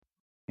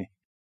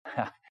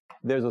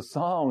there's a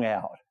song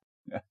out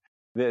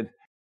that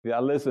I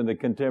listen to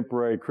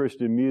contemporary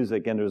Christian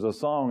music, and there's a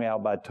song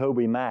out by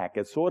Toby Mac.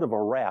 It's sort of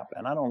a rap,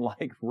 and I don't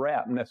like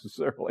rap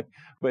necessarily,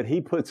 but he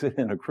puts it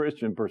in a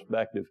Christian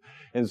perspective.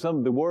 And some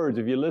of the words,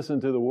 if you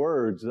listen to the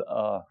words,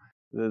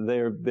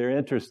 they're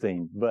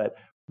interesting. But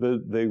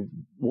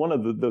one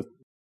of the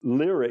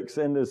lyrics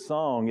in this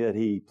song that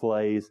he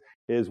plays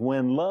is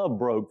 "When Love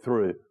Broke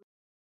Through."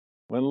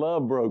 When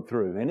love broke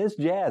through, and it's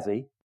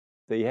jazzy,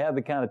 so you have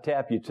to kind of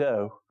tap your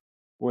toe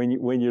when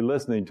you're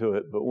listening to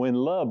it. But when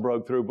love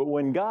broke through, but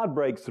when God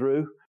breaks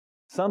through,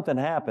 something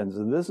happens,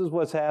 and this is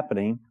what's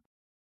happening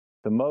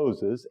to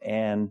Moses.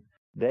 And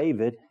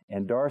David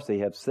and Darcy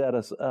have set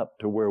us up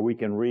to where we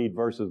can read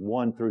verses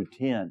 1 through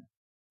 10.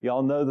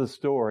 Y'all know the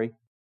story.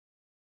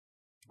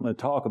 I'm going to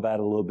talk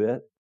about it a little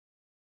bit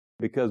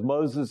because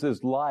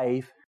Moses'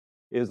 life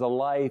is a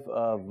life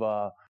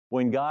of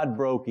when God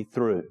broke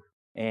through,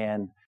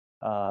 and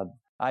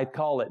I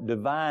call it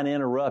divine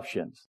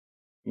interruptions.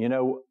 You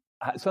know,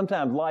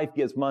 sometimes life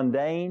gets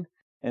mundane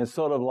and it's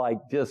sort of like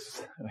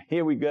just,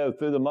 here we go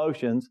through the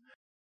motions.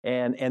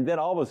 And then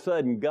all of a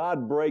sudden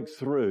God breaks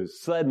through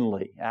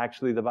suddenly.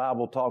 Actually, the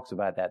Bible talks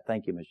about that.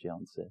 Thank you, Ms.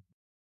 Johnson.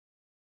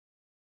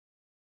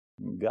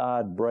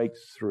 God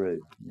breaks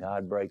through.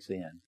 God breaks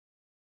in.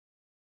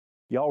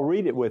 Y'all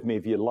read it with me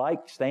if you like.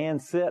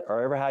 Stand, sit,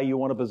 or ever how you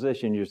want to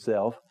position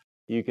yourself.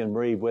 You can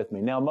read with me.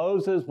 Now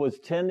Moses was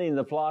tending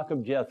the flock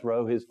of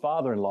Jethro, his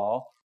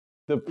father-in-law,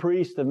 the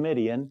priest of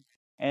Midian,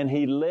 and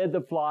he led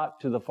the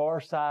flock to the far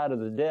side of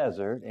the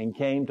desert and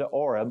came to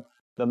Horeb,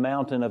 the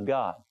mountain of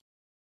God.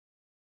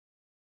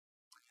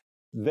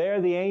 There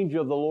the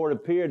angel of the Lord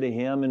appeared to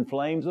him in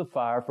flames of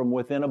fire from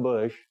within a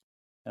bush,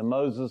 and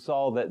Moses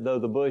saw that though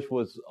the bush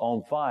was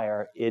on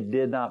fire, it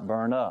did not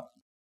burn up.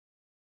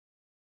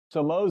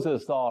 So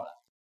Moses thought,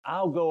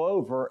 I'll go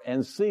over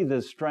and see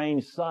this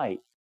strange sight,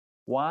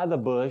 why the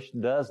bush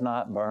does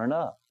not burn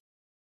up.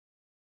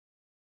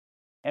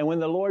 And when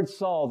the Lord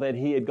saw that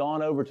he had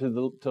gone over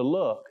to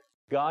look,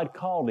 God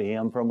called to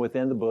him from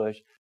within the bush,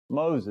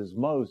 Moses,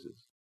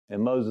 Moses.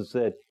 And Moses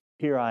said,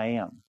 Here I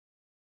am.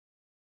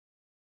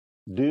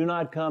 Do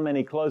not come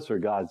any closer,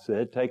 God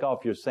said. Take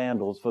off your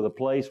sandals, for the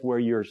place where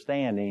you're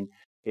standing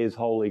is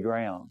holy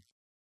ground.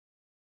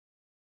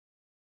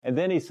 And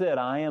then he said,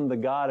 I am the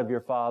God of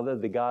your father,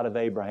 the God of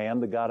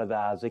Abraham, the God of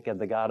Isaac, and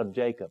the God of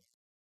Jacob.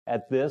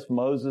 At this,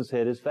 Moses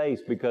hid his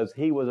face because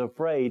he was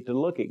afraid to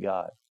look at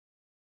God.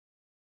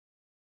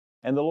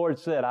 And the Lord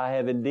said, I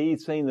have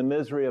indeed seen the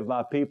misery of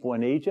my people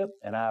in Egypt,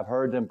 and I have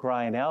heard them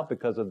crying out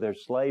because of their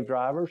slave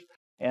drivers,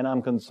 and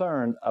I'm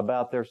concerned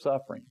about their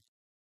suffering.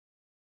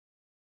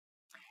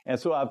 And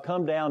so I've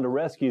come down to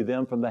rescue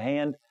them from the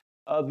hand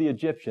of the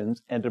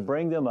Egyptians and to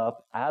bring them up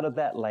out of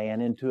that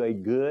land into a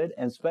good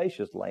and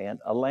spacious land,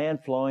 a land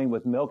flowing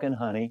with milk and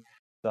honey,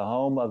 the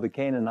home of the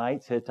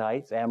Canaanites,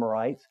 Hittites,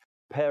 Amorites,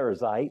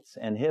 Perizzites,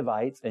 and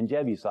Hivites, and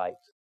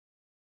Jebusites.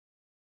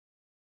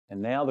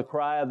 And now the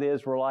cry of the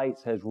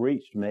Israelites has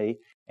reached me,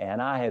 and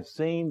I have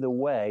seen the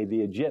way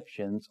the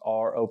Egyptians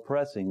are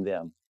oppressing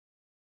them.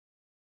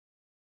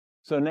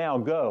 So now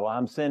go,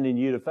 I'm sending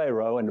you to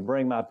Pharaoh and to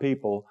bring my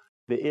people,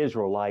 the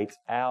Israelites,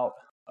 out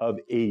of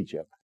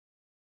Egypt.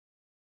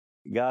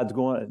 God's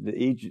going to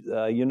Egypt.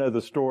 You know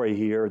the story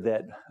here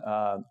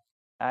that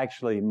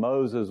actually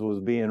Moses was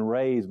being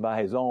raised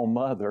by his own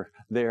mother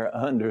there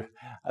under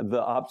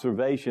the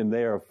observation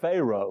there of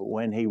Pharaoh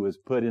when he was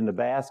put in the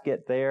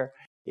basket there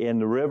in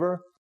the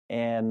river.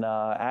 And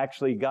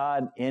actually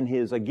God, in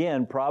his,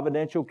 again,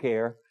 providential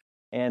care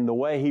and the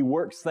way he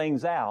works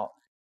things out,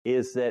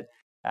 is that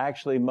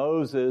actually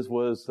Moses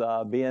was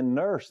being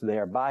nursed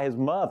there by his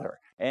mother,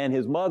 and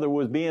his mother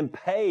was being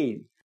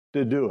paid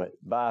to do it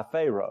by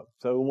Pharaoh.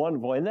 So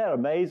wonderful. Isn't that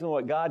amazing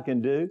what God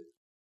can do?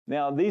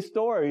 Now, these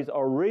stories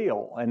are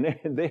real, and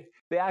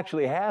they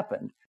actually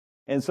happened.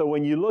 And so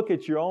when you look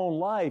at your own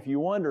life, you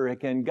wonder,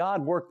 can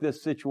God work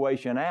this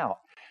situation out?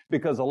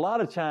 Because a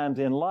lot of times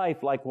in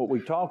life, like what we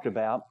talked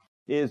about,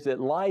 is that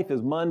life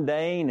is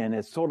mundane, and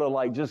it's sort of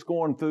like just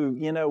going through,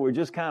 we're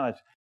just kind of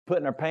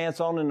putting our pants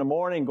on in the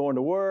morning, going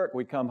to work,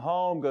 we come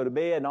home, go to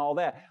bed, and all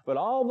that. But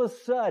all of a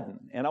sudden,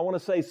 and I want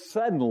to say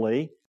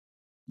suddenly,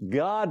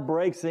 God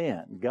breaks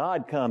in.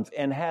 God comes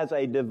and has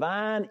a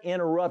divine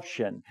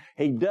interruption.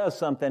 He does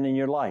something in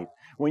your life.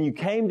 When you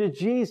came to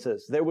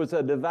Jesus, there was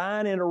a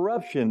divine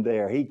interruption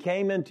there. He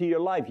came into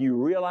your life. You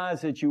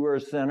realized that you were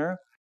a sinner,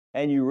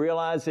 and you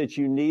realized that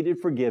you needed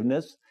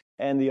forgiveness,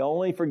 and the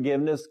only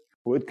forgiveness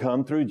would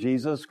come through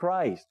Jesus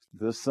Christ,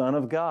 the Son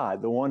of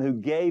God, the one who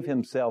gave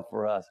himself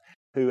for us,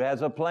 who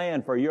has a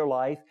plan for your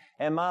life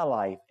and my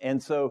life.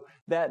 And so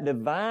that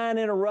divine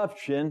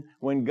interruption,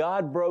 when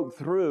God broke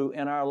through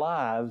in our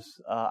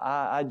lives,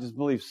 I just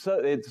believe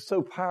it's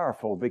so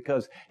powerful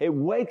because it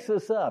wakes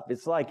us up.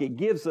 It's like it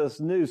gives us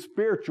new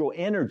spiritual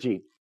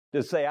energy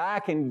to say, I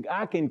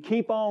can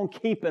keep on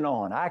keeping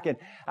on.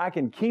 I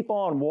can keep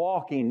on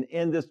walking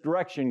in this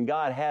direction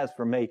God has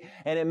for me.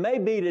 And it may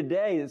be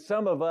today that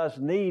some of us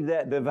need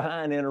that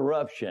divine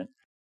interruption.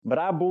 But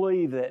I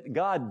believe that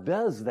God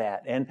does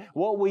that. And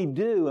what we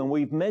do, and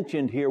we've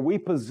mentioned here, we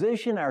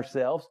position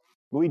ourselves,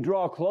 we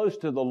draw close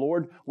to the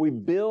Lord, we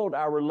build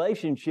our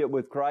relationship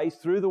with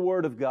Christ through the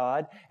Word of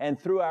God and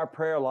through our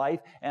prayer life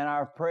and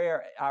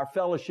our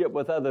fellowship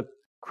with other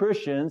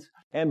Christians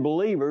and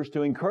believers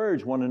to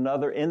encourage one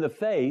another in the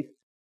faith.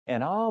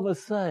 And all of a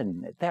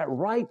sudden, at that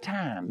right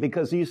time,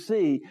 because you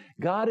see,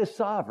 God is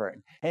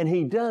sovereign and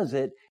He does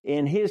it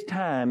in His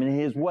time and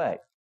His way.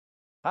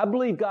 I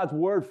believe God's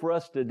word for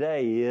us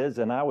today is,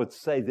 and I would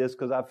say this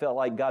because I felt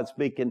like God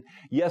speaking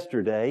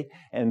yesterday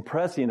and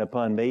pressing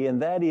upon me,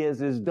 and that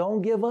is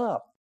don't give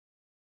up.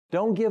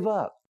 Don't give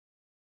up.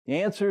 The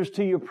answers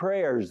to your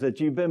prayers that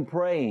you've been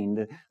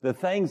praying, the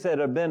things that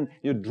have been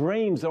your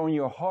dreams on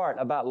your heart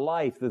about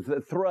life,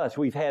 the thrust.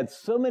 We've had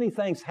so many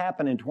things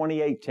happen in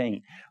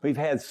 2018. We've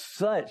had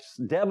such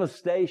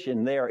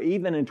devastation there,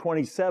 even in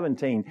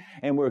 2017,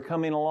 and we're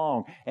coming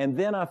along. And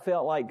then I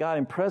felt like God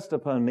impressed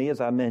upon me, as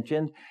I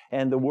mentioned,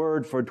 and the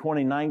word for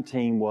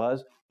 2019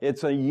 was,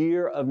 it's a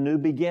year of new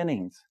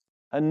beginnings.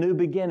 A new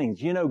beginnings.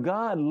 You know,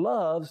 God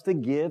loves to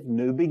give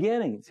new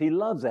beginnings. He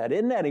loves that.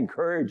 Isn't that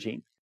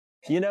encouraging?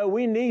 You know,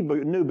 we need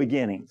new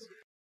beginnings.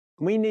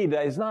 We need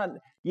that. It's not,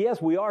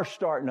 yes, we are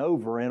starting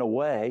over in a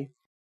way,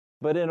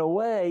 but in a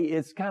way,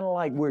 it's kind of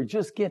like we're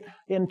just getting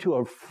into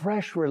a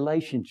fresh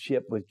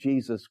relationship with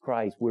Jesus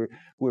Christ.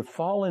 We're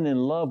falling in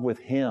love with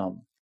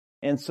Him.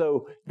 And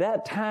so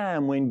that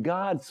time when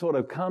God sort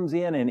of comes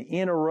in and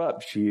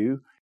interrupts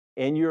you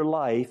in your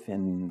life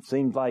and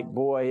seems like,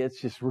 boy, it's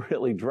just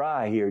really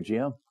dry here,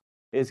 Jim.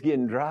 It's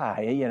getting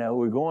dry. You know,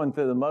 we're going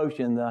through the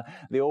motion.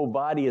 The old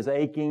body is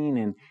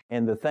aching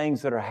and the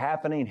things that are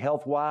happening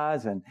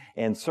health-wise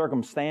and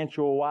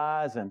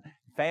circumstantial-wise and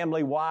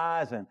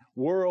family-wise and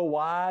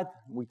worldwide.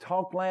 We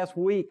talked last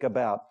week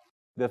about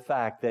the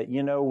fact that,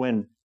 you know,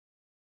 when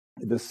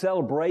the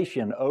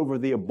celebration over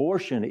the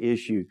abortion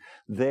issue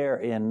there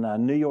in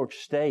New York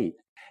State,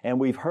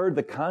 and we've heard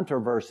the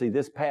controversy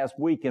this past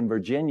week in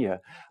Virginia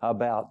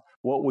about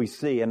what we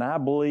see, and I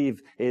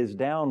believe is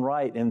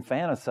downright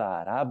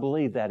infanticide. I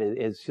believe that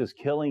it's just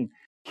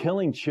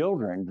killing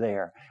children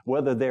there,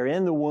 whether they're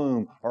in the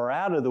womb or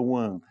out of the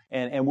womb.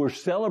 And we're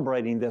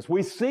celebrating this.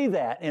 We see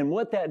that. And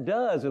what that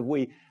does, if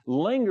we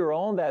linger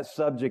on that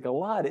subject a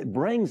lot, it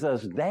brings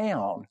us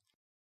down.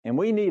 And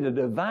we need a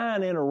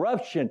divine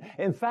interruption.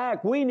 In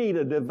fact, we need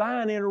a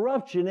divine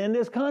interruption in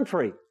this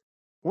country.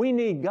 We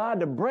need God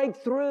to break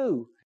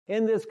through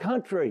in this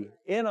country,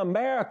 in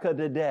America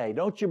today.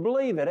 Don't you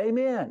believe it?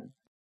 Amen.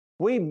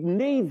 We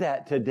need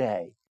that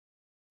today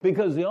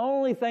because the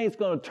only thing that's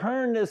going to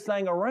turn this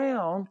thing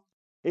around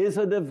is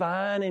a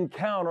divine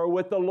encounter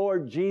with the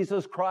Lord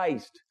Jesus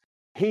Christ.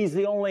 He's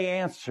the only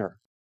answer.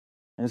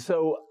 And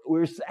so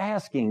we're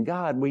asking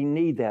God, we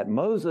need that.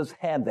 Moses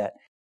had that.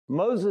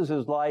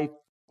 Moses' life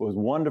was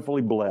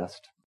wonderfully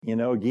blessed. You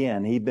know,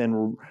 again, he'd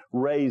been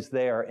raised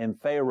there in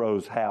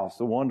Pharaoh's house,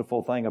 the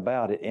wonderful thing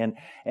about it. And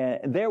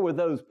there were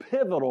those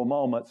pivotal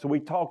moments we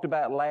talked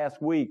about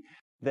last week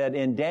that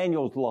in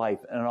Daniel's life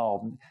and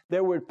all,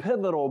 there were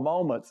pivotal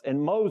moments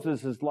in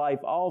Moses'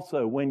 life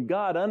also when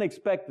God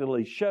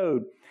unexpectedly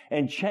showed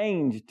and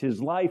changed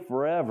his life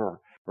forever.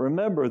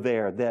 Remember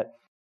there that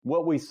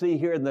what we see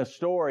here in the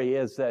story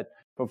is that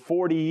for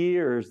 40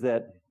 years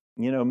that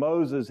you know,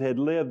 Moses had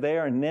lived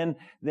there, and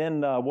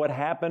then what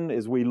happened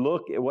is we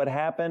look at what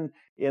happened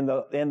in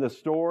the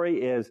story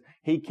is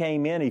he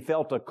came in, he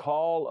felt a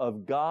call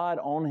of God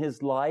on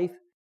his life,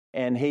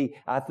 and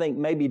I think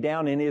maybe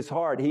down in his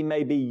heart, he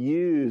may be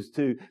used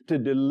to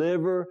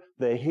deliver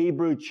the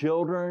Hebrew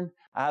children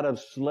out of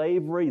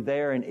slavery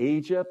there in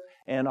Egypt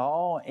and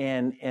all,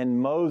 and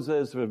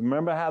Moses,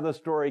 remember how the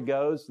story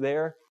goes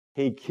there?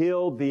 He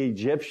killed the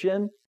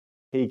Egyptian.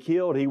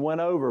 He went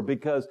over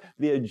because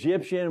the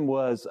Egyptian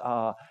was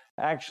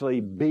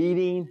actually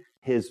beating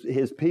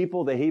his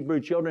people, the Hebrew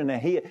children. And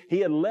he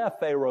had left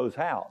Pharaoh's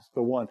house.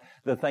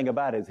 The thing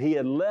about it is he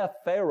had left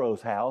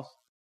Pharaoh's house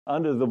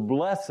under the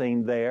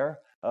blessing there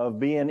of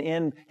being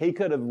in. He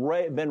could have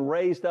been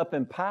raised up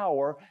in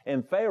power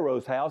in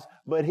Pharaoh's house,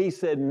 but he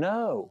said,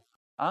 no,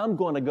 I'm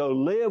going to go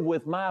live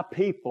with my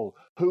people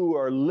who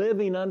are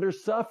living under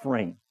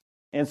suffering.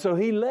 And so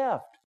he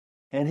left.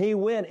 And he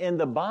went in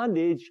the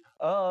bondage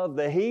of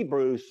the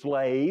Hebrew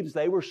slaves.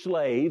 They were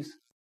slaves.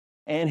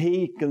 And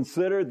he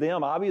considered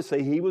them,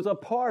 obviously, he was a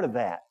part of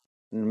that.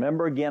 And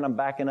remember, again, I'm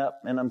backing up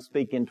and I'm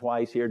speaking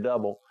twice here,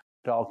 double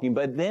talking.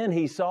 But then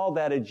he saw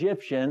that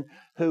Egyptian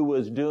who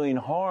was doing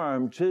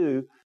harm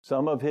to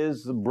some of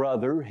his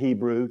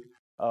Hebrew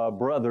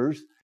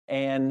brothers,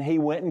 and he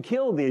went and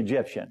killed the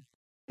Egyptian.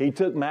 He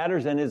took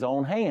matters in his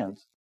own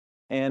hands.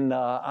 And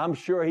I'm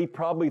sure he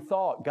probably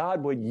thought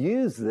God would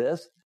use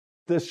this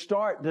to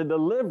start the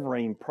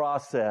delivering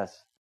process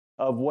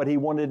of what he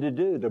wanted to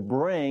do, to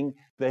bring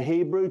the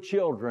Hebrew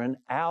children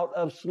out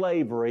of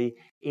slavery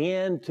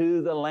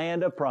into the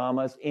land of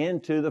promise,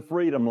 into the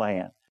freedom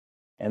land.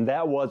 And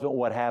that wasn't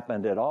what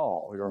happened at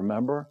all. You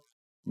remember?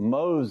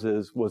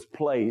 Moses was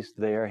placed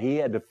there. He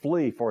had to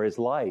flee for his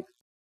life.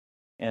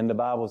 And the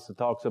Bible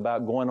talks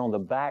about going on the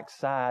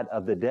backside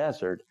of the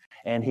desert,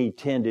 and he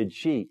tended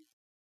sheep.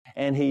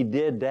 And he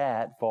did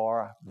that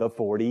for the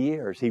 40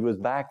 years. He was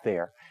back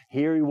there.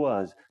 Here he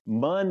was,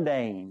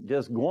 mundane,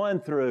 just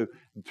going through,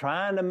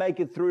 trying to make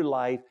it through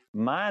life,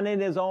 minding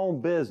his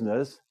own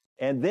business.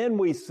 And then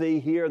we see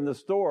here in the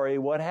story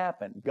what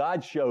happened.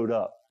 God showed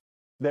up.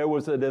 There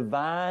was a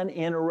divine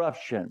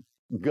interruption.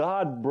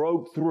 God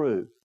broke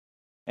through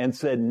and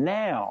said,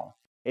 now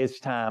it's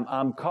time.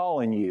 I'm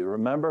calling you.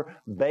 Remember,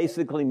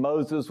 basically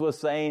Moses was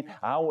saying,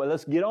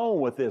 let's get on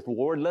with this,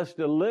 Lord. Let's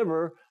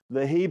deliver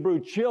the Hebrew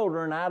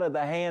children out of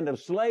the hand of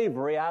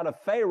slavery, out of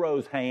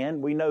Pharaoh's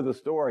hand. We know the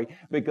story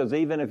because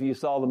even if you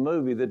saw the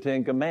movie, The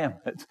Ten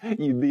Commandments,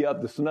 you'd be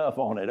up to snuff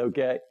on it,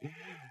 okay?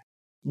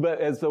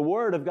 But as the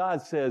Word of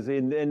God says,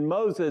 and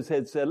Moses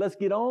had said, let's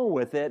get on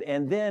with it.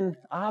 And then,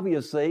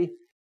 obviously,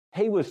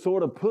 he was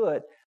sort of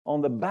put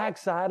on the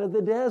backside of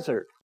the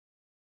desert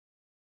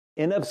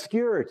in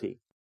obscurity.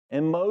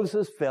 And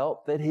Moses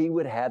felt that he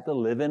would have to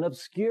live in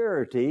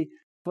obscurity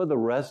for the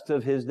rest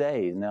of his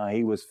days. Now,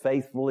 he was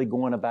faithfully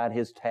going about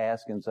his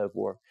task and so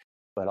forth.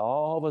 But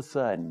all of a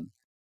sudden,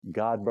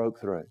 God broke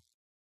through.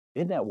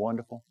 Isn't that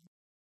wonderful?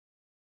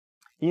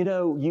 You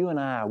know, you and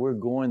I, we're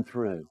going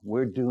through.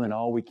 We're doing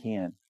all we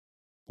can.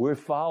 We're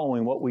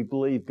following what we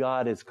believe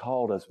God has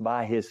called us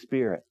by His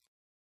Spirit.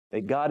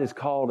 That God has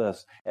called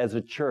us as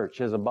a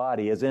church, as a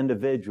body, as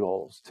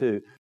individuals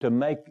to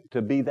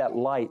be that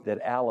light that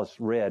Alice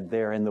read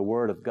there in the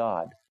Word of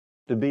God.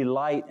 To be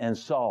light and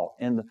salt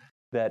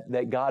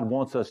that God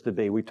wants us to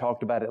be. We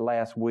talked about it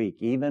last week.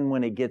 Even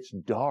when it gets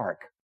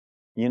dark,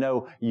 you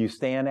know, you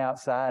stand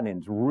outside and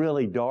it's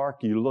really dark.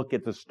 You look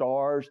at the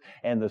stars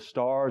and the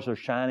stars are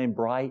shining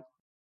bright.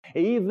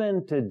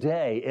 Even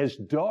today, as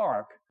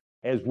dark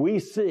as we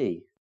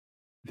see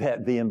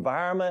that the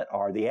environment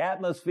or the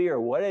atmosphere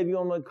or whatever you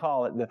want to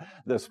call it,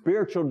 the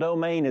spiritual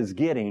domain is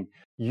getting,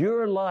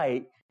 your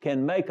light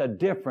can make a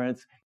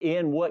difference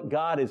in what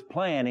God is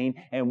planning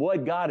and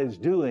what God is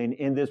doing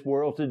in this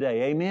world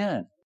today.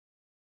 Amen.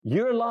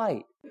 Your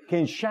light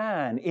can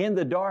shine in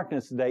the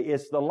darkness today.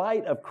 It's the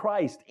light of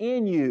Christ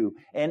in you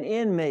and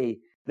in me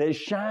that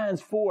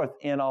shines forth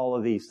in all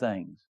of these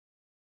things.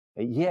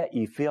 And yet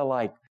you feel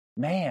like,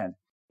 man,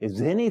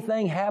 is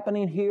anything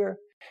happening here?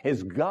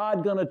 Is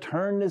God going to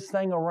turn this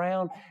thing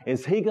around?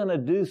 Is He going to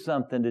do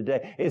something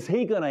today? Is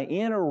He going to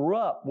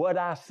interrupt what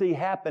I see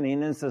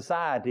happening in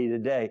society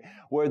today,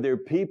 where there are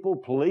people,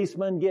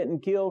 policemen getting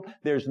killed?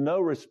 There's no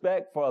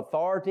respect for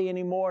authority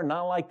anymore,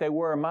 not like they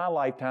were in my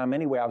lifetime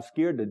anyway. I was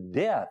scared to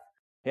death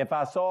if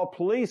I saw a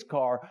police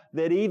car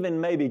that even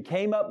maybe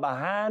came up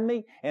behind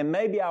me and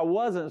maybe I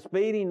wasn't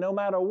speeding no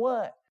matter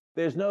what.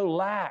 There's no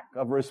lack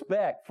of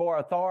respect for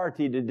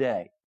authority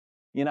today.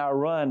 You know, I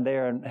run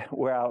there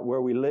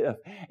where we live,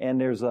 and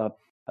there's a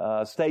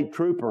state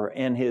trooper,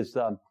 and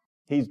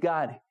he's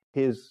got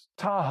his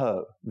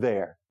Tahoe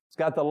there. It's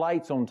got the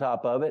lights on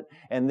top of it,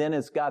 and then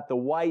it's got the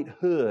white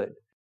hood.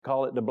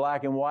 Call it the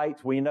black and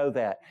whites. We know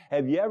that.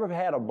 Have you ever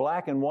had a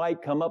black and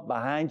white come up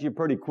behind you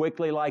pretty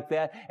quickly like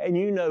that, and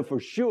you know for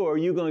sure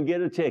you're going to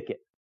get a ticket?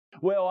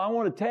 Well, I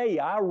want to tell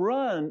you, I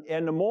run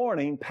in the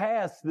morning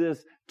past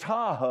this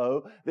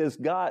Tahoe that's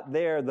got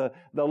there the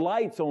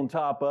lights on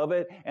top of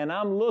it, and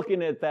I'm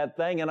looking at that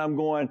thing and I'm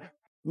going,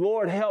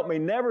 Lord, help me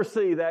never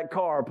see that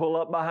car pull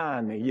up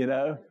behind me, you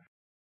know.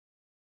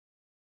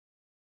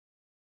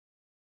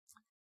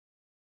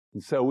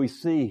 And so we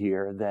see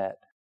here that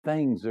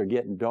things are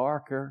getting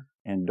darker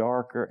and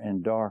darker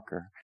and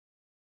darker.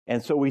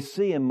 And so we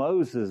see in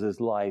Moses'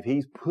 life,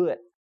 he's put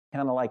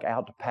kind of like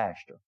out to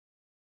pasture.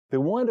 The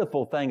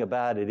wonderful thing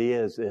about it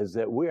is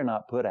that we're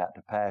not put out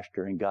to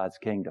pasture in God's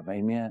kingdom.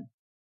 Amen.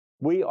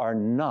 We are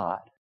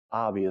not,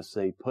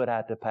 obviously, put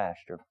out to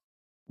pasture.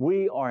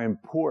 We are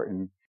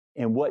important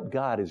in what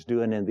God is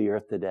doing in the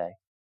earth today.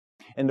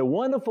 And the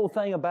wonderful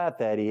thing about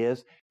that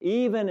is,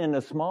 even in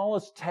the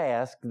smallest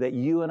task that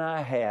you and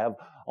I have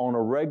on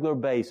a regular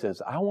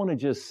basis, I want to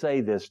just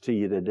say this to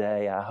you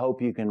today. I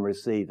hope you can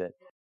receive it.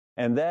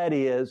 And that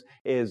is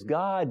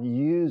God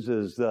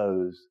uses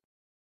those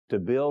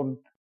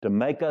to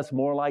make us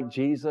more like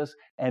Jesus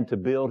and to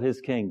build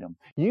His kingdom.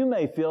 You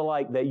may feel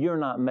like that you're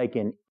not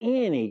making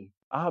any,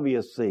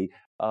 obviously,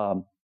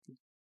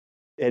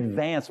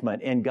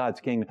 advancement in God's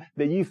kingdom,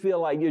 that you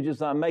feel like you're just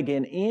not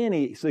making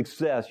any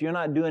success. You're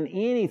not doing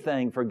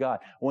anything for God.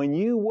 When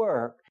you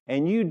work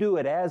and you do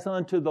it as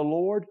unto the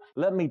Lord,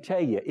 let me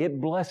tell you, it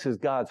blesses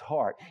God's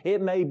heart.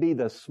 It may be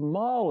the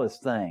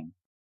smallest thing,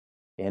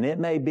 and it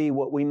may be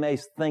what we may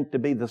think to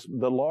be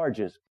the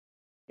largest,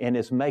 and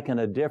it's making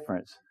a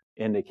difference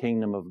in the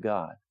kingdom of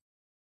God.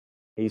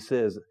 He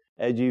says,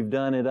 as you've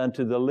done it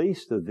unto the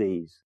least of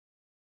these,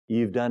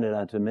 you've done it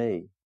unto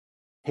me.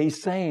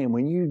 He's saying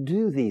when you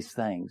do these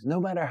things, no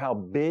matter how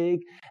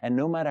big and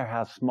no matter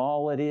how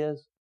small it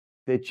is,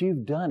 that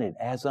you've done it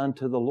as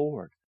unto the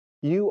Lord.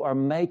 You are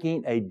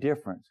making a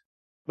difference.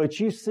 But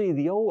you see,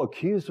 the old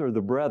accuser of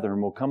the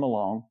brethren will come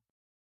along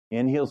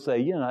and he'll say,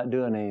 you're not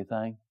doing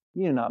anything.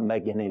 You're not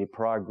making any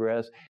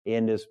progress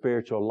in this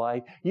spiritual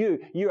life.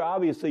 You're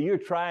obviously, you're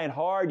trying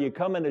hard. You're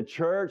coming to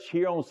church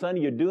here on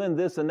Sunday. You're doing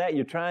this and that.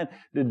 You're trying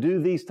to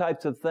do these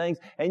types of things,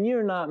 and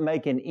you're not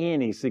making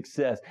any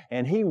success.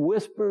 And he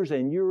whispers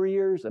in your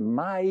ears and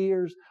my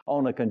ears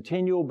on a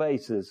continual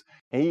basis.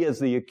 He is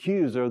the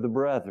accuser of the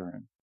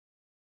brethren.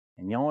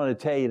 And I want to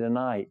tell you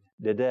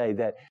today,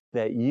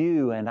 that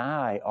you and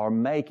I are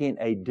making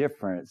a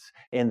difference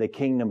in the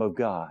kingdom of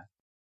God.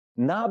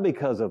 Not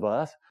because of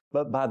us,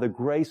 but by the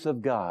grace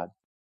of God,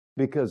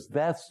 because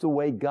that's the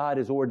way God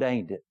has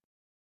ordained it.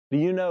 Do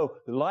you know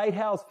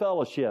Lighthouse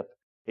Fellowship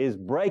is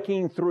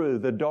breaking through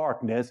the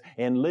darkness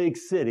in League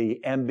City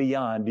and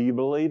beyond? Do you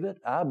believe it?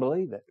 I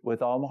believe it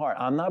with all my heart.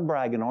 I'm not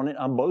bragging on it.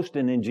 I'm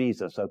boasting in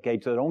Jesus, okay?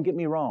 So don't get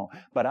me wrong.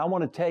 But I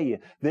want to tell you,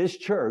 this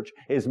church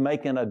is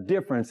making a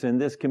difference in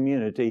this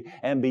community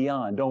and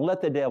beyond. Don't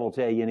let the devil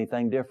tell you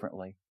anything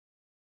differently.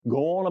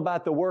 Go on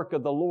about the work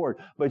of the Lord.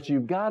 But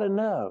you've got to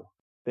know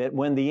that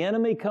when the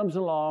enemy comes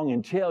along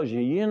and tells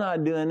you you're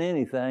not doing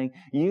anything,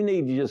 you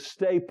need to just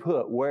stay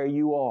put where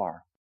you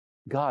are.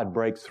 God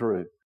breaks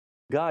through.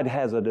 God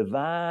has a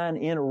divine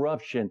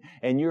interruption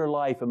in your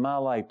life and my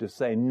life to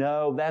say,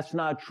 no, that's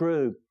not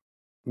true.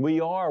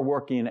 We are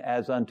working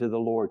as unto the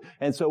Lord.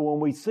 And so when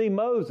we see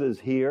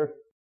Moses here,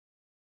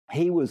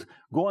 he was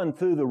going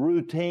through the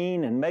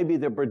routine and maybe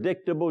the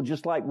predictable,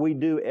 just like we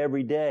do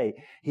every day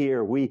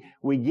here. We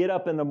get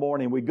up in the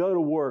morning, we go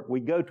to work, we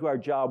go to our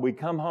job, we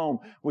come home,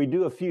 we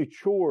do a few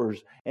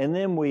chores, and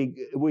then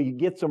we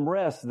get some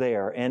rest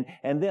there. And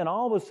then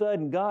all of a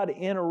sudden, God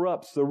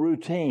interrupts the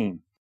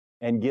routine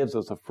and gives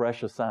us a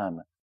fresh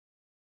assignment.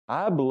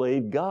 I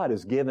believe God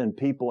has given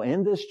people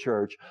in this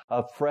church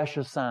a fresh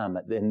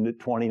assignment in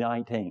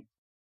 2019.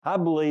 I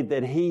believe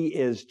that He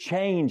is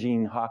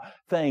changing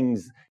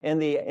things in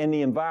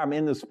the environment,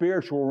 in the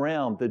spiritual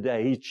realm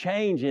today. He's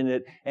changing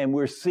it, and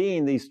we're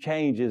seeing these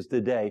changes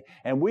today.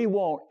 And we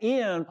want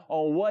in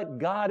on what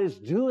God is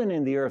doing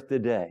in the earth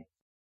today.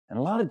 And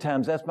a lot of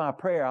times that's my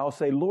prayer. I'll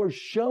say, Lord,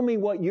 show me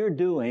what you're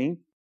doing.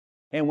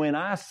 And when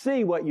I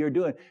see what you're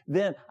doing,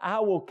 then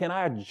can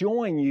I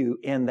join you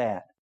in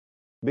that?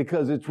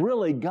 Because it's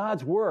really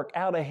God's work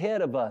out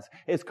ahead of us.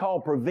 It's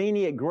called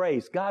prevenient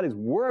grace. God is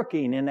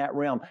working in that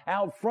realm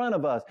out front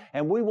of us.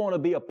 And we want to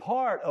be a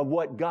part of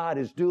what God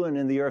is doing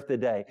in the earth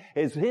today.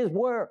 It's His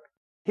work,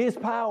 His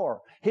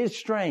power, His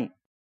strength.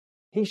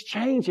 He's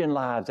changing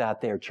lives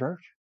out there,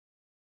 church.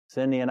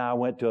 Cindy and I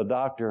went to a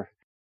doctor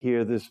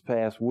here this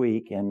past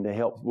week and to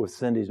help with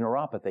Cindy's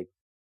neuropathy.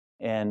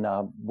 And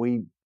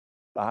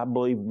I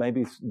believe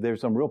maybe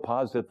there's some real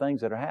positive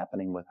things that are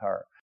happening with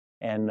her.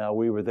 And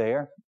we were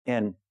there,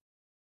 and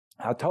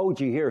I told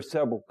you here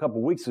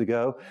couple weeks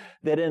ago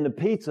that in the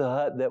Pizza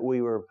Hut that we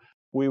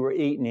were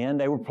eating in,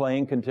 they were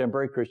playing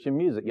contemporary Christian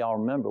music. Y'all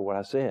remember what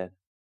I said?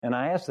 And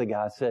I asked the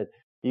guy, I said,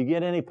 "You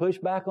get any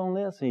pushback on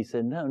this?" He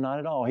said, "No, not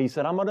at all." He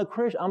said, "I'm a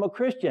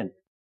Christian.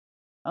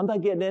 I'm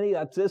not getting any.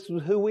 This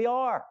is who we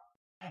are."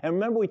 And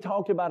remember, we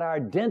talked about our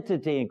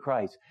identity in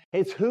Christ.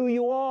 It's who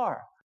you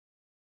are.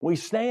 We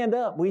stand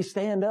up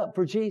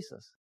for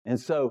Jesus. And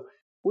so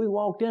we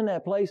walked in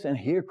that place, and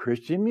here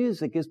Christian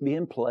music is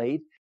being played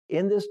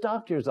in this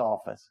doctor's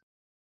office.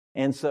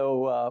 And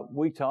so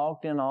we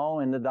talked and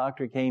all, and the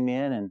doctor came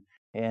in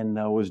and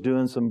was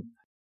doing some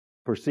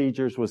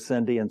procedures with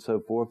Cindy and so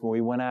forth. And we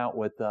went out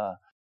with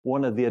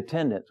one of the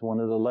attendants, one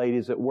of the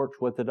ladies that works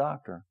with the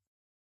doctor.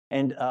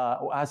 And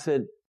I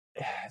said,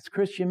 "It's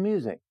Christian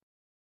music.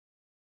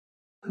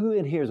 Who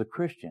in here is a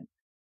Christian?"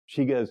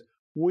 She goes,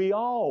 "We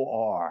all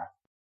are."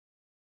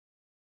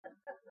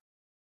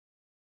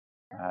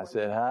 I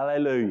said,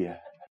 "Hallelujah.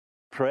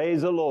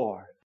 Praise the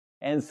Lord."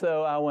 And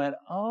so I went,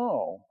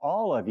 "Oh,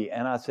 all of you."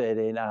 And I said,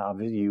 "And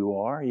you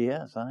are?"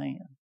 "Yes, I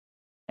am."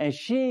 And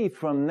she,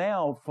 from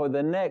now for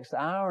the next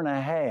hour and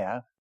a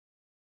half,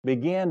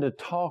 began to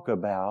talk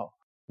about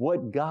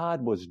what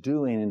God was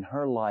doing in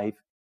her life,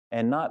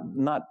 and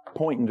not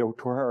pointing to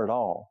her at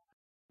all,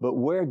 but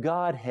where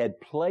God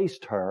had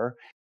placed her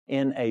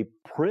in a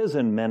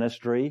prison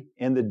ministry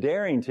in the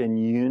Darrington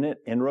unit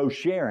in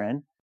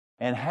Rocheron,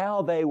 and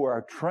how they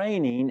were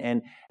training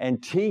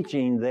and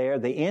teaching there,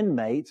 the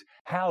inmates,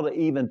 how to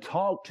even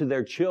talk to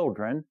their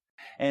children.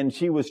 And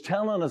she was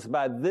telling us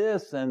about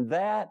this and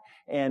that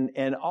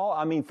and all,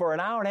 for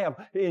an hour and a half,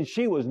 and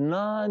she was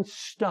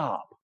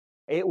nonstop.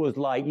 It was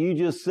like you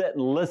just sit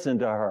and listen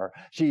to her.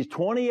 She's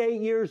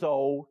 28 years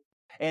old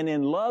and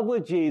in love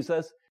with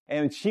Jesus,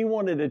 and she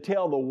wanted to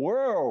tell the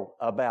world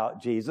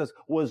about Jesus,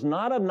 was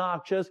not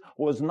obnoxious,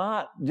 was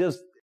not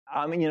just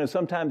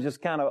sometimes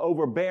just kind of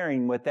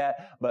overbearing with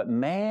that. But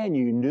man,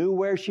 you knew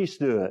where she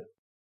stood.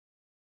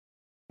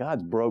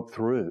 God's broke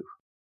through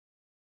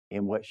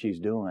in what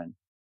she's doing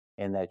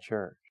in that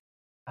church.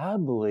 I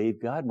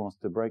believe God wants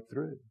to break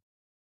through.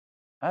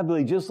 I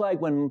believe just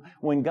like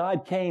when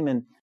God came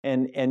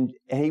and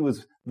he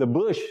was, the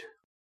bush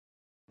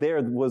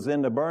there was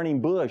in the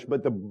burning bush,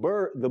 but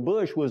the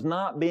bush was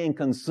not being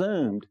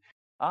consumed.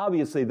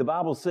 Obviously, the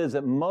Bible says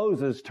that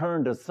Moses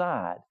turned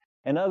aside.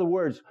 In other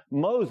words,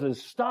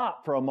 Moses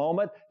stopped for a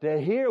moment to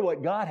hear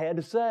what God had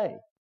to say.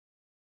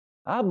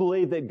 I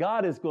believe that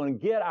God is going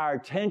to get our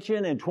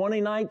attention in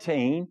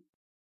 2019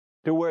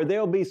 to where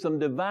there'll be some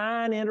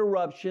divine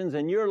interruptions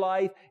in your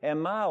life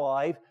and my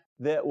life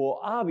that will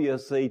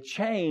obviously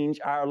change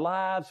our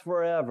lives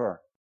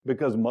forever,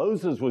 because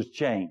Moses was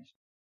changed.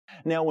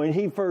 Now, when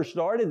he first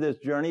started this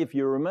journey, if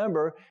you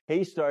remember,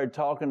 he started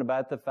talking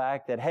about the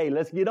fact that, hey,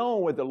 let's get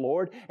on with it,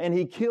 Lord. And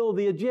he killed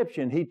the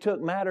Egyptian. He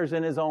took matters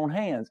in his own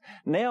hands.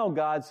 Now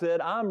God said,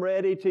 I'm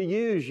ready to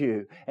use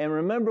you. And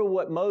remember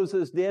what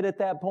Moses did at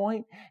that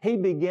point? He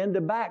began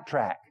to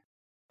backtrack.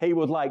 He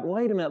was like,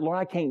 wait a minute, Lord,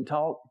 I can't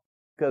talk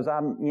because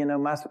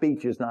my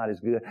speech is not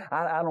as good.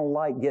 I don't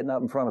like getting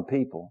up in front of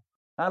people.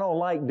 I don't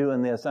like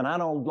doing this and I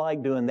don't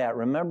like doing that.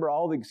 Remember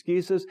all the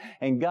excuses?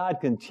 And God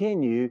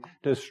continued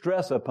to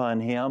stress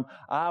upon him,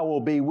 I will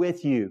be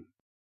with you.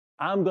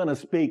 I'm going to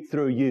speak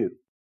through you.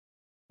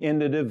 In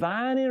the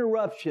divine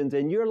interruptions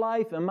in your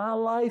life and my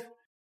life,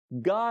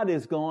 God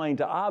is going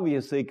to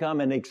obviously come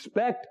and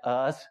expect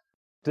us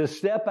to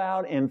step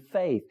out in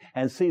faith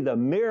and see the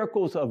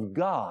miracles of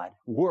God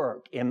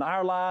work in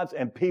our lives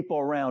and people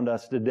around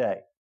us today.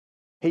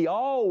 He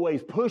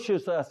always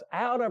pushes us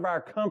out of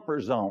our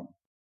comfort zone.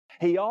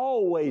 He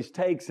always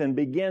takes and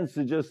begins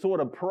to just sort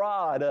of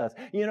prod us.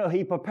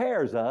 He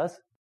prepares us.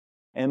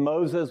 And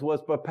Moses was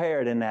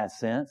prepared in that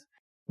sense.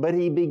 But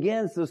he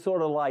begins to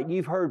sort of like,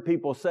 you've heard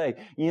people say,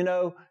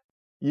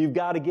 you've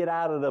got to get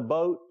out of the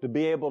boat to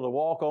be able to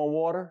walk on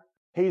water.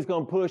 He's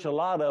going to push a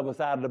lot of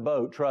us out of the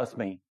boat, trust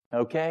me.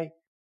 Okay?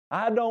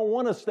 I don't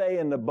want to stay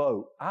in the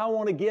boat. I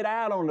want to get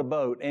out on the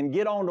boat and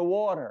get on the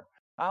water.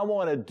 I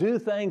want to do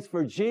things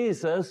for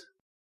Jesus.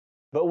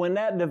 But when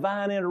that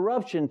divine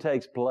interruption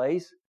takes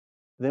place,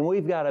 then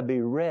we've got to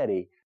be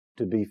ready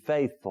to be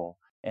faithful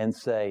and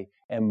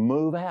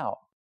move out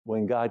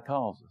when God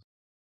calls us.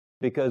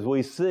 Because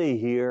we see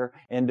here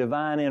in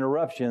divine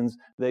interruptions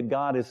that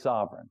God is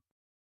sovereign.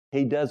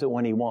 He does it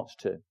when He wants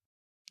to.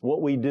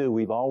 What we do,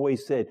 we've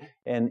always said,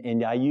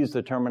 and I use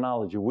the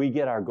terminology, we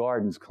get our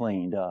gardens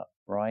cleaned up,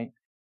 right?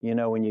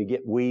 When you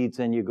get weeds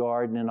in your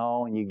garden and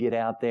all, and you get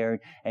out there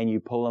and you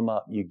pull them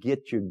up, you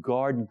get your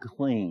garden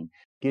clean.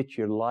 Get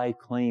your life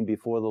clean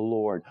before the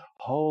Lord.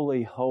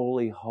 Holy,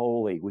 holy,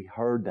 holy. We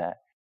heard that.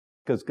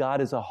 Because God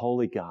is a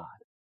holy God.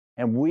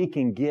 And we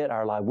can get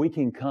our life. We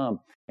can come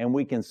and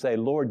we can say,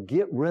 Lord,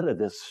 get rid of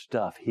this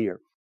stuff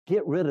here.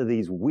 Get rid of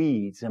these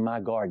weeds in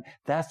my garden.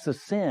 That's the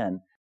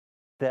sin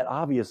that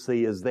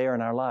obviously is there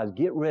in our lives.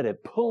 Get rid of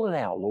it. Pull it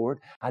out, Lord.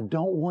 I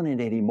don't want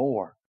it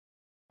anymore.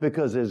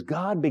 Because as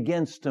God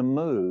begins to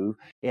move,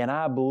 and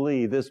I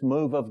believe this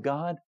move of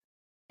God,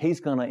 He's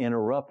going to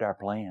interrupt our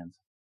plans.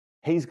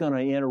 He's going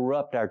to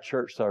interrupt our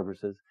church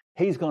services.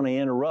 He's going to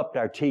interrupt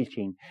our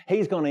teaching.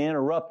 He's going to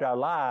interrupt our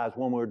lives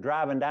when we're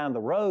driving down the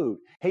road.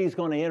 He's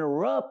going to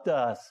interrupt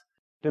us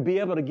to be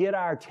able to get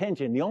our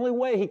attention. The only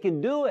way He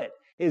can do it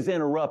is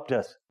interrupt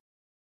us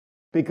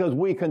because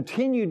we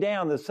continue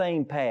down the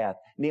same path.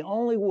 The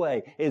only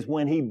way is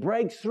when He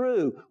breaks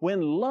through,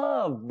 when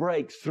love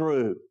breaks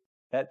through.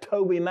 That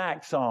Toby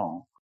Mac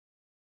song.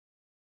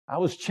 I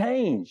was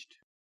changed.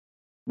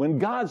 When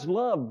God's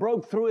love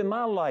broke through in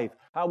my life,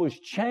 I was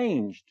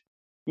changed.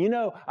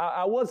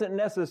 I wasn't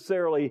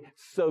necessarily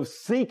so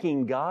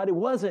seeking God. It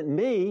wasn't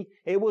me.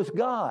 It was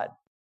God.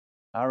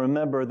 I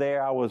remember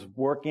there I was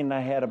working. I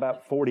had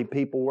about 40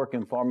 people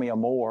working for me or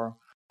more.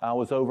 I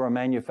was over a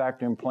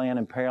manufacturing plant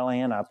in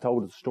Pearland. I've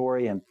told the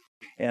story.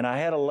 And I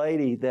had a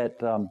lady that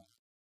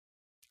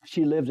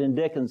she lived in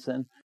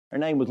Dickinson. Her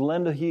name was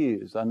Linda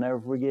Hughes. I'll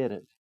never forget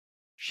it.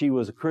 She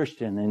was a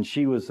Christian, and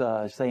she was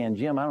saying,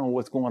 Jim, I don't know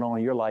what's going on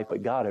in your life,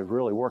 but God is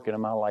really working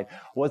in my life.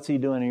 What's He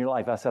doing in your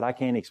life? I said, I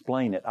can't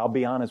explain it. I'll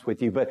be honest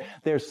with you, but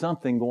there's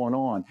something going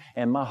on,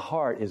 and my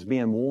heart is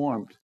being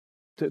warmed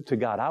to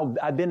God.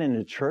 I've been in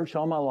the church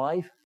all my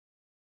life.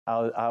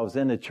 I was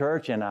in the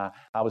church, and I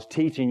was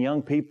teaching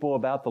young people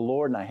about the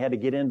Lord, and I had to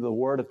get into the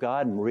Word of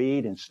God and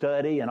read and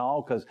study and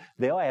all, because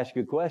they'll ask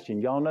you a question.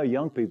 Y'all know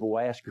young people will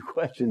ask you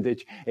questions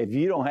that if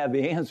you don't have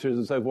the answers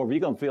and so forth, you're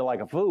going to feel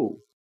like a fool.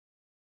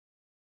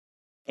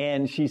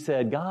 And she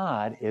said,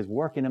 God is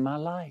working in my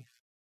life.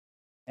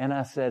 And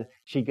I said,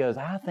 she goes,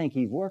 I think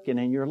He's working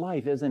in your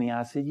life, isn't He?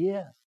 I said,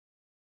 yes.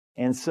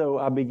 And so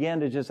I began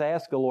to just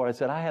ask the Lord. I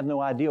said, I have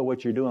no idea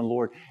what you're doing,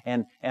 Lord.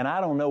 And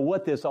I don't know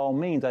what this all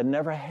means. I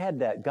never had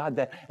that. God,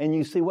 that. And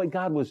you see what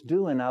God was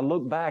doing. I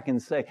look back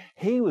and say,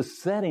 He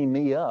was setting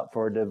me up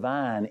for a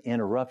divine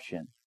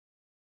interruption.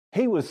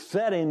 He was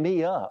setting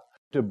me up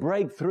to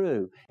break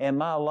through in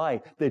my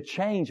life, to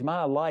change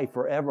my life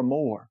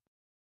forevermore.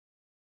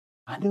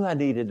 I knew I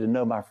needed to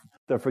know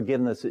the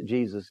forgiveness that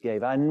Jesus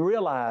gave. I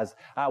realized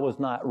I was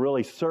not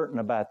really certain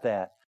about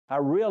that. I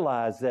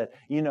realized that,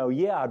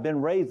 I'd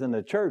been raised in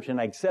the church and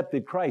I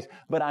accepted Christ,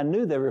 but I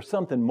knew there was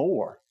something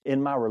more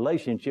in my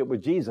relationship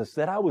with Jesus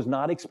that I was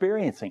not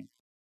experiencing.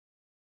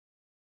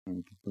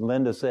 And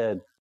Linda said,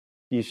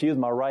 she was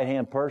my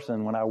right-hand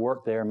person when I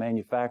worked there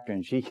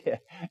manufacturing. She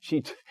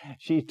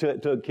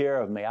took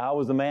care of me. I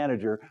was the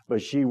manager,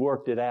 but she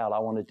worked it out, I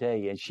want to tell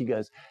you. And she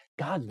goes,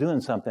 God's doing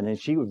something. And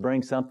she would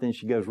bring something.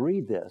 She goes,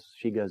 read this.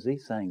 She goes,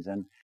 these things.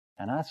 And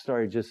I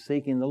started just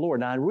seeking the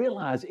Lord. And I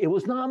realized it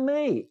was not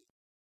me.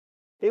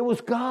 It was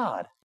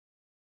God.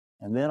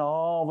 And then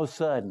all of a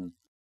sudden,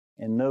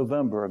 in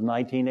November of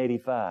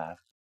 1985,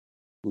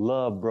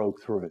 love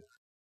broke through.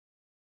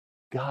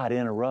 God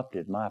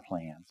interrupted my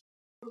plans.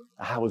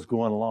 I was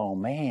going along.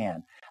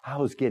 Man, I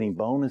was getting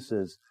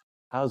bonuses.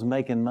 I was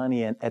making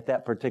money at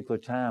that particular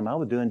time. I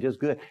was doing just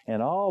good.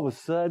 And all of a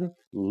sudden,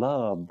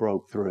 love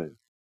broke through.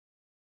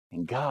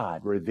 And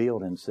God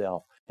revealed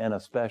himself in a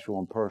special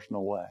and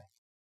personal way.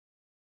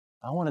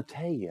 I want to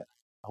tell you,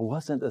 I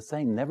wasn't the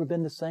same, never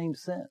been the same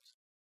since.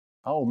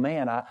 Oh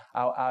man,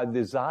 I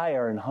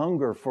desire and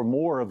hunger for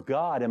more of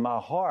God in my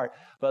heart.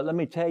 But let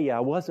me tell you,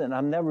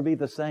 I'll never be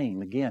the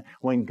same again.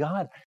 When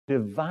God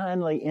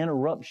divinely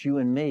interrupts you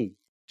and me,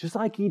 just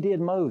like he did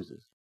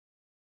Moses.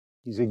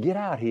 He said, get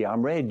out here.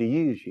 I'm ready to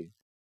use you.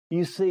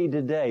 You see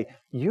today,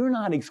 you're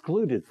not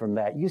excluded from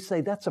that. You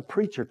say, that's a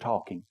preacher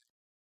talking.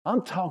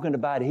 I'm talking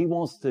about he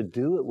wants to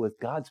do it with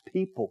God's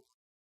people.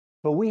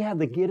 But we have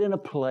to get in a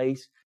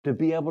place to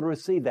be able to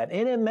receive that.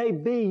 And it may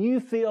be you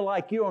feel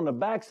like you're on the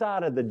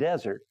backside of the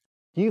desert.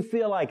 You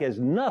feel like there's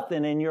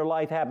nothing in your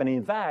life happening.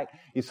 In fact,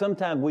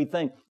 sometimes we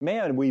think,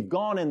 man, we've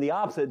gone in the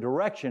opposite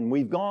direction.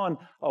 We've gone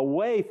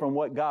away from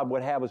what God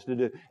would have us to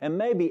do. And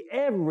maybe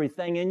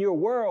everything in your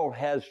world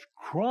has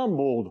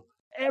crumbled.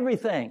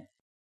 Everything.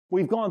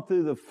 We've gone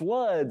through the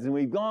floods and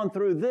we've gone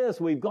through this,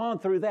 we've gone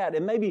through that.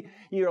 And maybe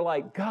you're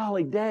like,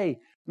 golly day,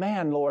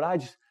 man, Lord, I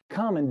just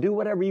come and do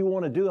whatever you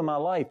want to do in my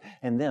life.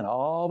 And then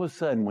all of a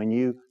sudden, when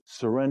you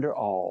surrender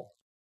all,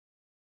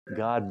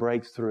 God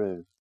breaks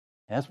through.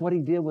 That's what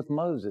he did with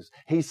Moses.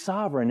 He's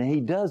sovereign and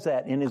he does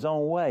that in his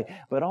own way.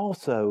 But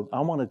also, I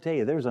want to tell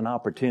you, there's an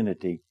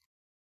opportunity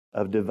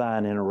of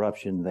divine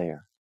interruption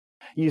there.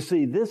 You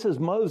see, this is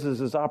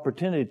Moses'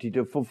 opportunity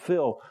to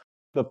fulfill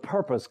the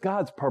purpose,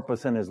 God's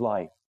purpose in his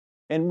life.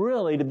 And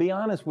really, to be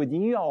honest with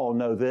you, you all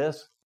know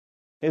this,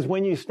 is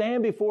when you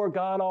stand before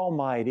God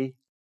Almighty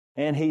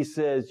and he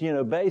says,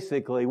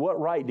 basically, what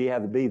right do you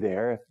have to be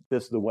there if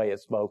this is the way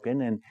it's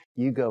spoken? And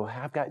you go,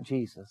 I've got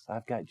Jesus.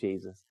 I've got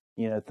Jesus.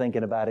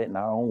 Thinking about it in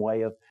our own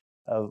way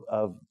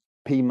of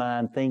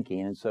P-mind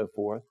thinking and so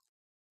forth.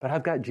 But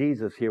I've got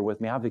Jesus here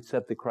with me. I've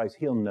accepted Christ.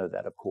 He'll know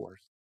that, of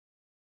course.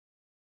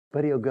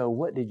 But he'll go,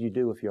 what did you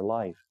do with your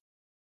life?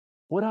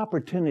 What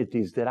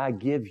opportunities did I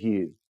give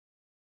you?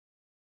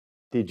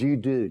 Did you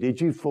do? Did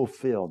you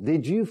fulfill?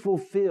 Did you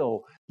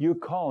fulfill your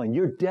calling,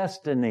 your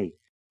destiny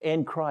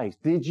in Christ?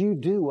 Did you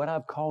do what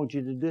I've called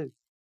you to do?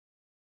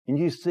 And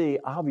you see,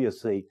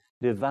 obviously,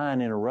 divine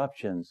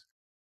interruptions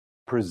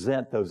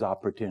present those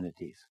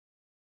opportunities.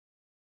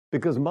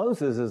 Because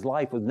Moses'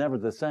 life was never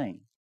the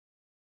same.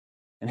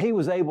 And he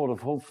was able to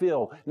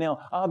fulfill. Now,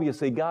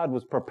 obviously, God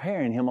was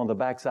preparing him on the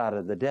backside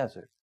of the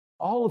desert.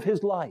 All of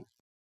his life.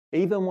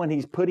 Even when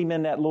he's put him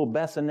in that little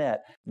bassinet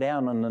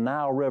down on the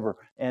Nile River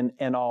and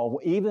all,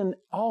 even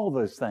all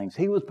those things,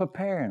 he was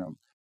preparing them.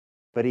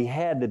 But he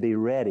had to be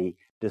ready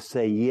to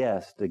say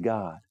yes to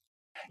God.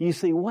 You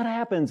see, what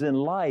happens in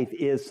life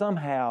is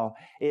somehow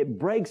it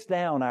breaks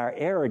down our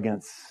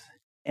arrogance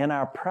and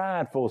our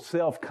prideful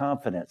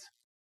self-confidence.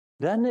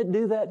 Doesn't it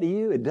do that to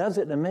you? It does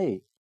it to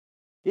me.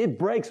 It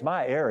breaks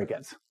my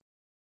arrogance.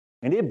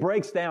 And it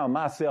breaks down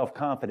my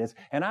self-confidence.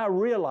 And I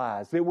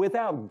realize that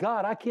without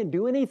God, I can't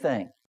do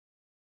anything.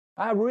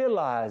 I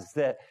realize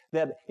that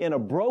in a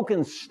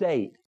broken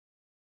state,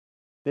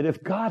 that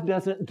if God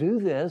doesn't do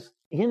this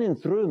in and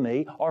through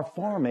me or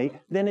for me,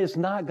 then it's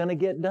not going to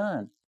get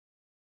done.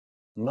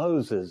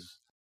 Moses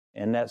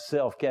and that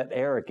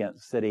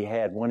arrogance that he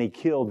had when he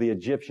killed the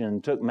Egyptian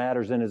and took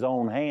matters in his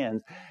own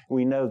hands,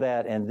 we know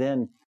that. And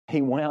then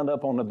he wound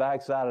up on the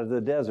backside of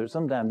the desert.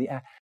 Sometimes,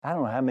 I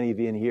don't know how many of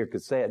you in here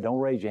could say it. Don't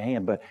raise your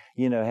hand, but,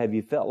 have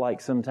you felt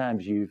like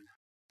sometimes you've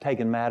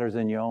taken matters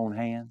in your own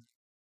hands?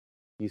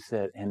 You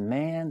said, and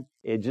man,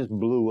 it just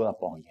blew up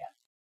on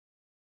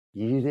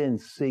you. You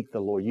didn't seek the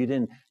Lord. You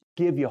didn't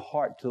give your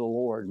heart to the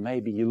Lord.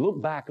 Maybe you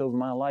look back over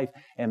my life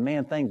and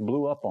man, things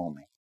blew up on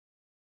me.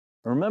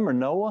 Remember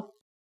Noah?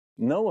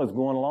 Noah's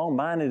going along,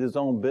 minding his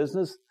own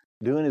business,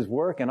 doing his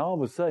work, and all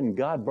of a sudden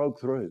God broke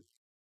through.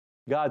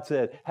 God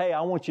said, hey, I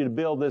want you to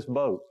build this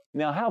boat.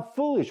 Now, how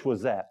foolish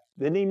was that?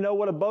 Didn't even know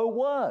what a boat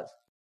was.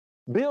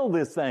 Build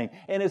this thing.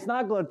 And it's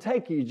not going to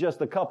take you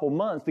just a couple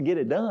months to get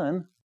it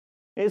done.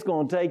 It's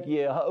going to take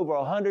you over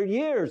 100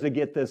 years to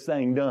get this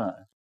thing done.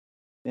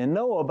 And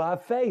Noah, by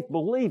faith,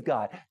 believed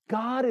God.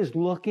 God is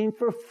looking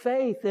for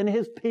faith in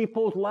his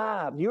people's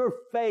lives. Your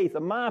faith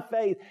and my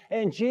faith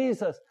in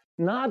Jesus.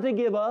 Not to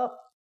give up.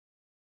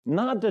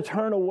 Not to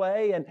turn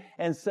away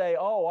and say,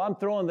 oh, I'm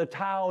throwing the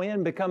towel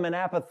in, becoming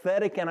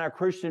apathetic in our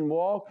Christian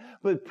walk.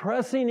 But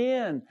pressing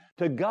in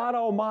to God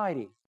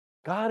Almighty.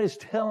 God is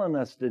telling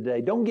us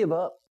today, don't give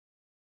up.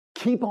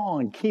 Keep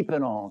on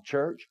keeping on,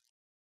 church.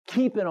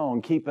 Keeping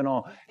on, keeping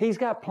on. He's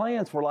got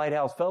plans for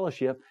Lighthouse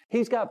Fellowship.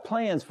 He's got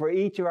plans for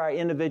each of our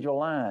individual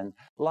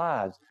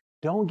lives.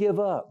 Don't give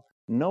up.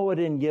 Noah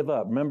didn't give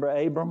up. Remember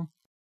Abram?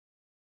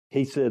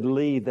 He said,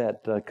 leave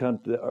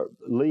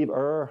leave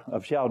Ur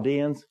of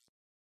Chaldeans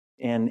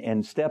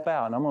and step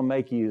out, and I'm going to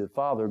make you the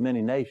father of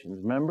many nations.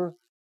 Remember?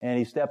 And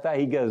he stepped out.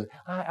 He goes,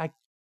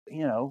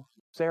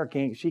 Sarah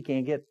she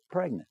can't get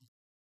pregnant.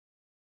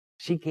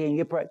 She can't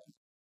get pregnant.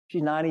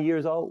 She's 90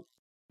 years old.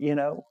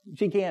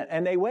 She can't.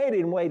 And they waited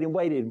and waited and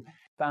waited.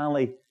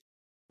 Finally,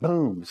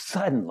 boom,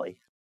 suddenly,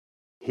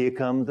 here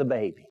comes the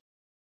baby.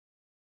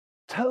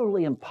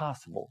 Totally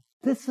impossible.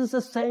 This is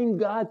the same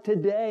God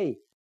today.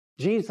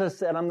 Jesus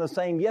said, I'm the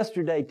same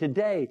yesterday,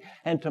 today,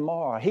 and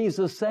tomorrow. He's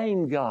the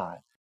same God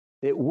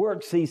that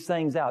works these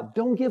things out.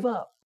 Don't give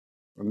up.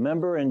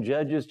 Remember in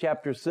Judges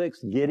chapter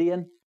 6,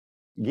 Gideon?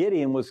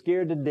 Gideon was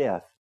scared to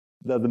death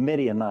of the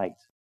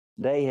Midianites.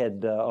 They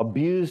had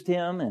abused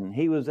him, and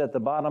he was at the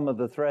bottom of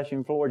the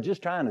threshing floor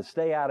just trying to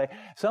stay out of it.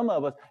 Some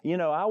of us,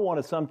 I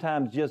want to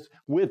sometimes just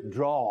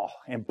withdraw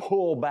and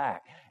pull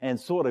back and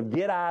sort of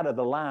get out of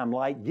the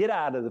limelight, get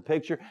out of the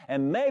picture,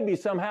 and maybe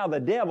somehow the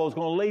devil's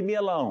going to leave me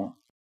alone.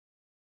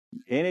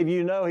 Any of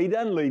you know he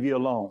doesn't leave you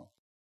alone.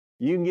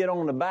 You can get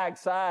on the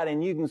backside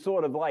and you can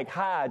sort of like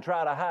hide,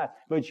 try to hide,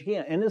 but you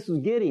can't. And this is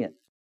Gideon.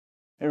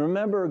 And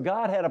remember,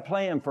 God had a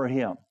plan for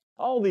him.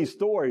 All these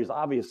stories,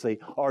 obviously,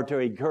 are to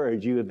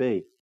encourage you to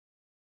be.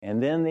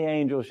 And then the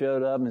angel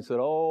showed up and said,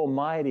 oh,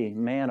 mighty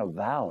man of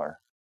valor.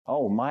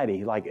 Oh,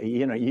 mighty, like,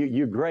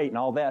 you're great and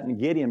all that. And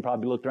Gideon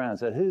probably looked around and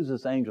said, who's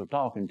this angel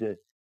talking to?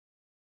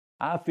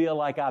 I feel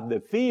like I've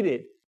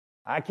defeated.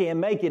 I can't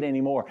make it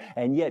anymore.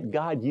 And yet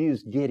God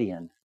used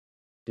Gideon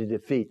to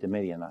defeat the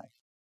Midianites.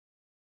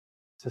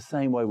 It's the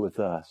same way with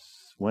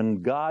us.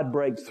 When God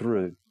breaks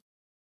through,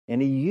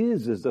 and he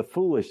uses the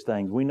foolish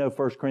things. We know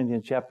 1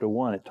 Corinthians chapter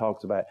 1, it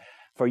talks about,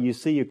 for you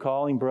see your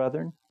calling,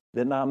 brethren,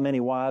 that not many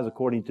wise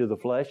according to the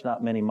flesh,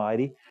 not many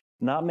mighty,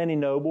 not many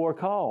noble are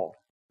called.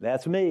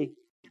 That's me.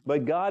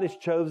 But God has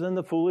chosen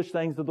the foolish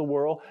things of the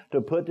world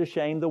to put to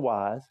shame the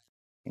wise,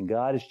 and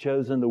God has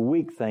chosen the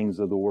weak things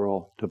of the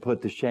world to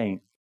put to shame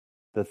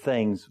the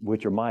things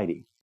which are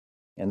mighty.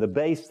 And the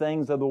base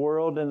things of the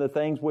world and the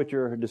things which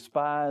are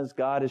despised,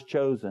 God has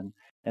chosen,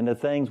 and the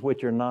things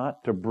which are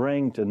not, to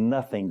bring to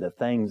nothing the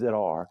things that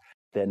are,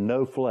 that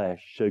no flesh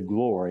should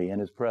glory in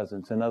his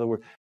presence. In other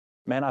words,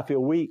 man, I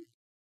feel weak.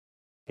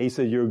 He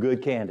says, you're a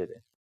good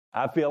candidate.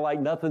 I feel like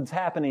nothing's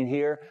happening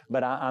here,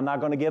 but I'm not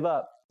going to give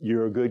up.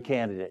 You're a good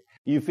candidate.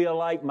 You feel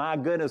like, my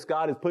goodness,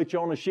 God has put you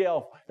on a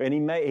shelf, and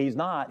he's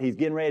not. He's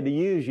getting ready to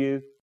use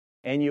you.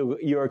 And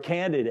you're a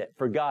candidate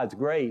for God's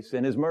grace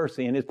and his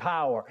mercy and his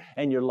power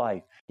and your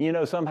life.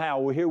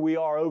 Somehow here we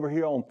are over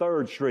here on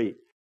 3rd Street,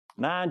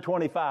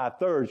 925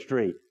 3rd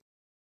Street.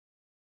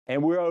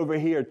 And we're over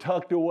here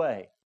tucked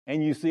away.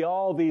 And you see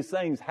all these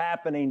things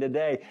happening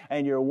today,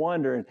 and you're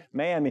wondering,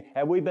 man,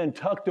 have we been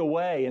tucked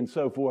away and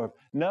so forth?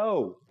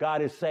 No,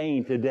 God is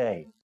saying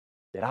today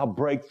that I'll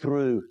break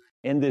through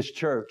in this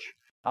church.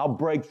 I'll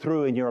break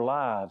through in your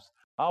lives.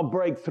 I'll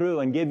break through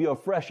and give you a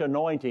fresh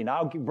anointing.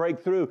 I'll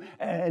break through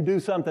and do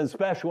something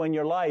special in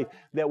your life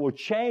that will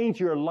change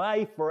your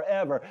life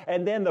forever.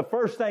 And then the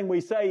first thing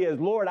we say is,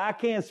 Lord, I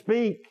can't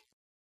speak.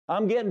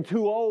 I'm getting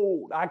too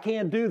old. I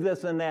can't do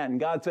this and that. And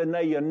God said, no,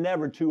 you're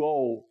never too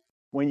old.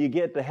 When you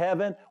get to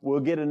heaven, we'll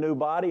get a new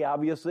body,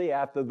 obviously,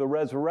 after the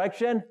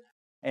resurrection,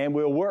 and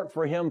we'll work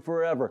for him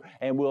forever.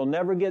 And we'll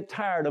never get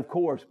tired, of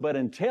course. But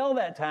until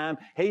that time,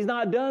 he's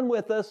not done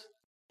with us.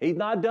 He's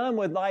not done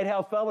with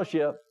Lighthouse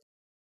Fellowship.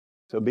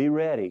 So be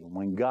ready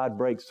when God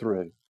breaks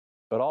through.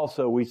 But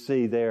also we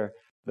see there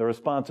the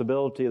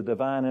responsibility of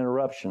divine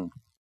interruption.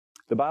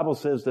 The Bible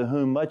says, to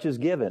whom much is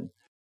given,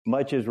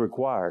 much is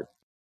required.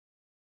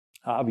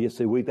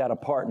 Obviously, we've got to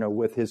partner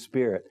with his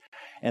Spirit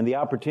and the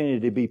opportunity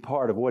to be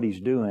part of what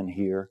he's doing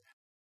here.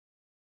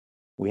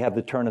 We have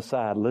to turn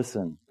aside,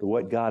 listen to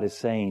what God is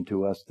saying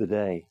to us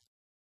today.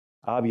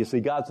 Obviously,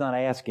 God's not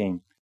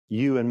asking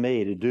you and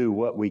me to do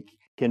what we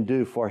can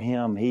do for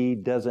him. He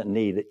doesn't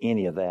need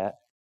any of that.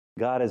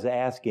 God is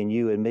asking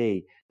you and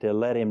me to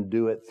let him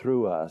do it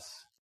through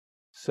us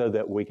so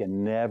that we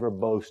can never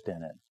boast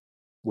in it.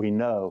 We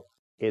know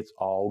it's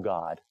all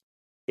God.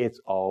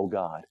 It's all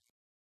God.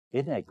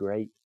 Isn't that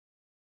great?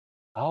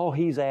 All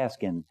he's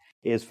asking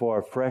is for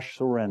a fresh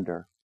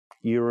surrender.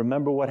 You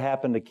remember what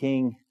happened to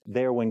King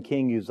there when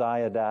King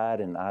Uzziah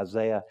died and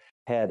Isaiah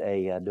had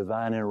a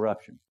divine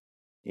interruption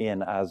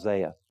in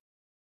Isaiah.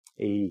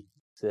 He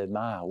said,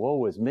 my,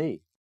 woe is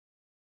me.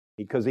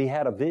 Because he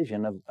had a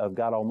vision of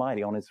God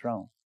Almighty on his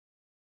throne.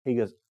 He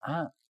goes,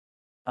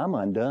 I'm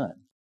undone.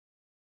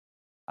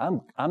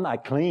 I'm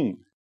not clean.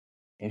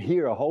 And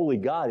here a holy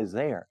God is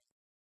there.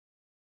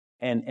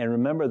 And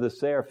remember the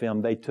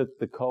seraphim, they took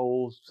the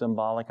coals,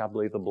 symbolic, I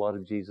believe, the blood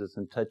of Jesus,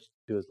 and touched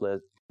to his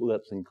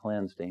lips and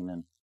cleansed him.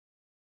 And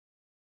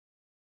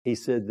he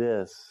said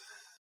this,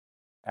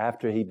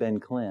 after he'd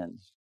been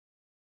cleansed,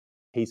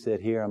 he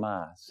said, here am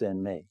I,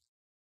 send me.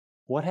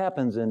 What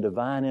happens in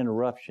divine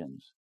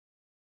interruptions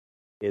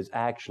is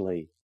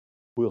actually,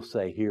 we'll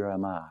say, here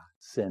am I,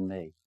 send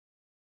me.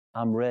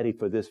 I'm ready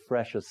for this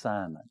fresh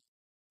assignment.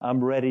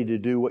 I'm ready to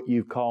do what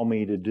you've called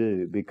me to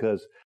do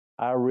because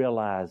I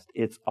realized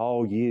it's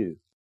all you.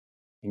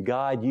 And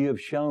God, you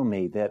have shown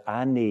me that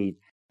I need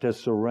to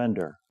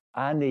surrender.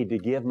 I need to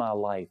give my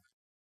life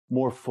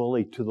more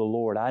fully to the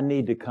Lord. I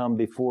need to come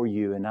before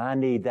you, and I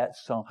need that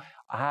song.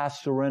 I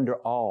surrender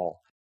all.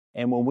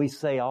 And when we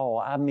say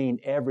all, I mean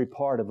every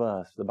part of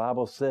us. The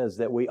Bible says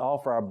that we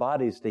offer our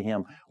bodies to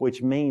Him,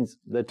 which means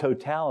the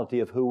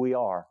totality of who we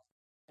are,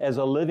 as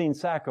a living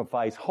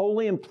sacrifice,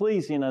 holy and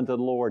pleasing unto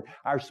the Lord,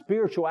 our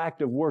spiritual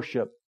act of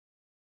worship.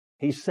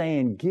 He's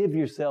saying, give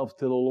yourselves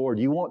to the Lord.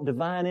 You want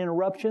divine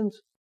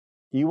interruptions?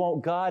 You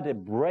want God to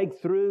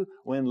break through?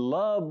 When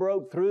love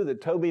broke through,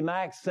 that Toby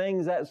Mac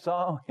sings that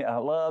song. I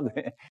love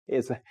it.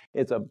 It's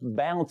a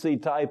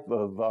bouncy type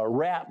of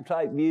rap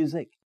type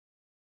music.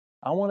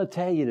 I want to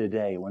tell you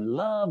today, when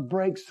love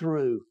breaks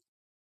through,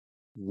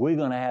 we're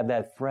going to have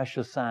that fresh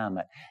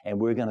assignment, and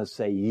we're going to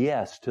say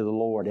yes to the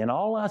Lord. And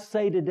all I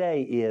say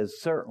today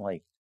is,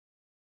 certainly,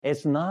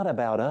 it's not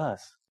about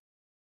us.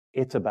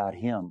 It's about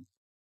Him.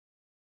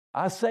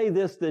 I say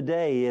this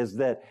today is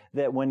that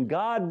when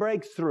God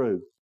breaks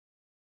through,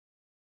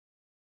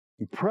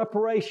 in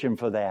preparation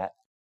for that,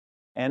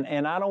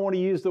 and I don't want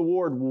to use the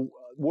word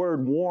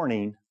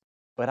warning,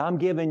 but I'm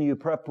giving you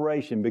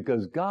preparation,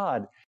 because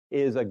God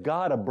is a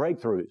God of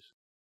breakthroughs.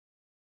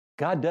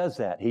 God does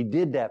that. He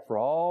did that for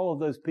all of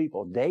those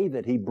people.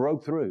 David, he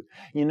broke through.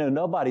 You know,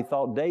 nobody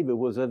thought David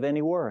was of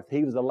any worth.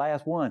 He was the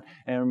last one.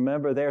 And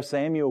remember there,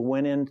 Samuel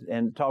went in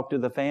and talked to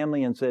the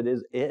family and said,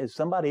 is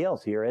somebody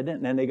else here, isn't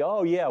it? And they go,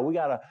 oh yeah, we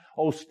got a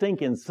old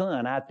stinking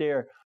son out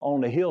there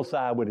on the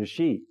hillside with his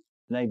sheep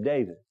named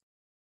David.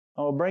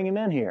 Oh, bring him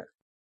in here.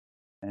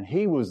 And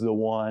he was the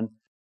one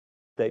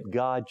that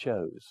God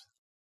chose.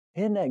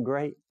 Isn't that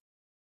great?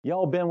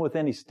 Y'all been with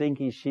any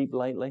stinky sheep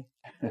lately?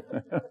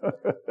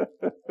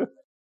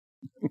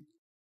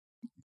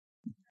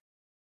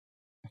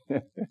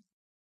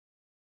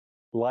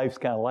 Life's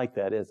kind of like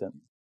that, isn't it?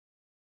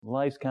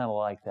 Life's kind of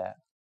like that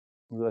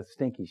with a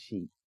stinky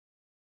sheep.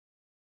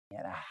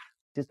 And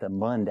just a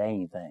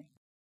mundane thing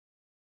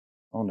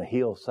on the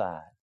hillside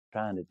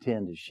trying to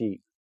tend to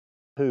sheep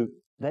who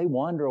they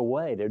wander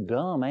away. They're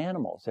dumb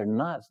animals. They're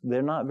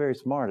not very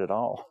smart at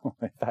all.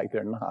 In fact,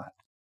 they're not.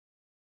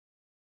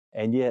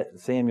 And yet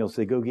Samuel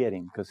said, go get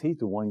him, because he's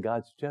the one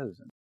God's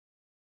chosen.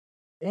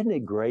 Isn't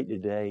it great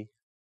today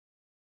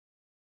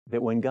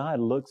that when God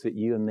looks at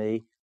you and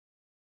me,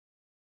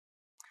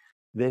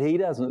 that He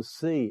doesn't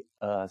see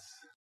us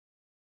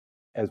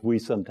as we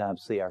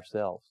sometimes see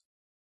ourselves.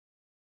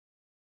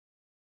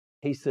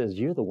 He says,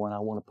 you're the one I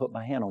want to put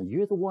my hand on.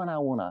 You're the one I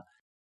want to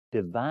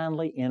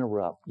divinely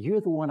interrupt.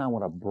 You're the one I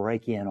want to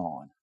break in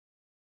on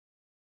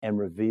and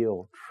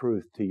reveal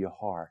truth to your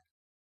heart,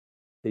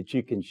 that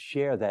you can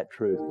share that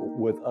truth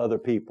with other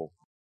people.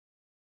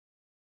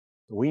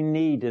 We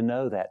need to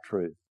know that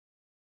truth,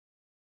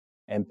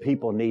 and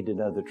people need to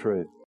know the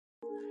truth.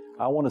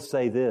 I want to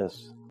say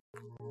this.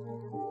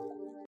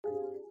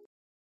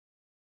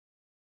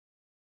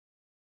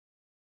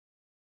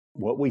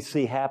 What we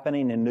see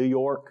happening in New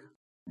York,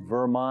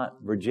 Vermont,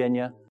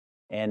 Virginia,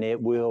 and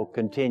it will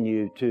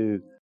continue to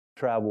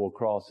travel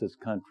across this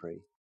country.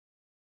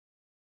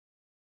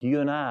 You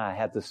and I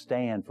have to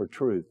stand for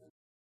truth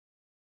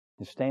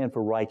and stand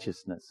for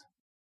righteousness.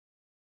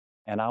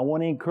 And I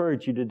want to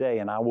encourage you today,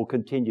 and I will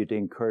continue to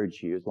encourage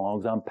you as long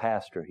as I'm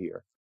pastor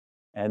here.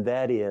 And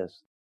that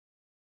is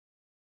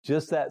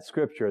just that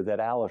scripture that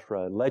Alice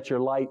wrote, let your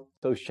light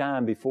so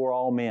shine before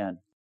all men,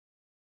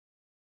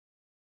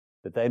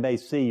 that they may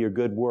see your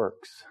good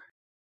works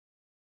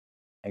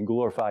and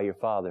glorify your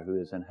Father who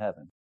is in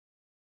heaven.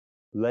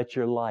 Let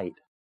your light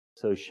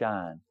so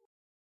shine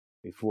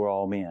before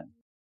all men.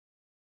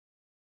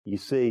 You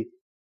see,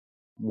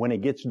 when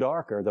it gets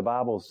darker, the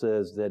Bible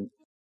says that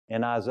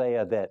in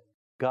Isaiah that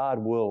God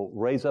will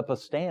raise up a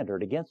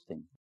standard against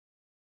him.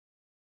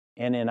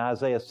 And in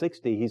Isaiah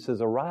 60, He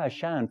says, arise,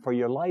 shine, for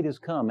your light is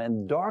come,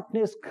 and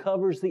darkness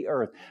covers the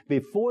earth.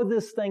 Before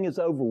this thing is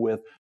over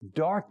with,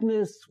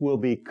 darkness will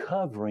be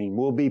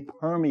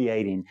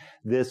permeating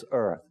this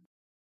earth.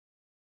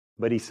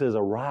 But He says,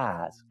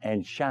 arise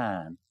and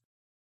shine,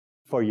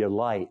 for your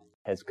light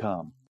has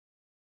come.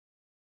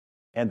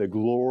 And the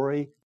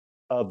glory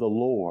of the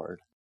Lord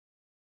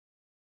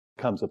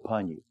comes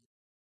upon you.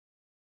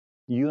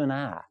 You and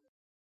I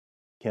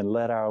can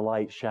let our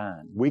light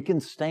shine. We can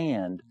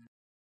stand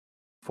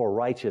for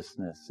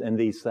righteousness in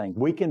these things.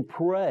 We can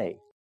pray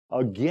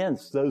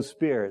against those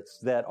spirits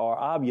that are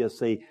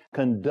obviously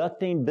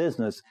conducting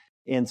business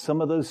in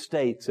some of those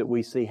states that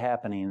we see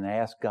happening, and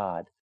ask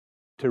God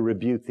to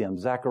rebuke them.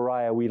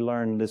 Zechariah, we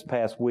learned this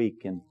past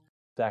week, and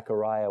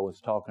Zechariah was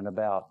talking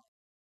about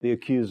the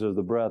accuser of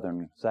the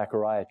brethren,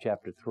 Zechariah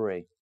chapter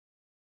 3,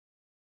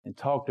 and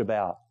talked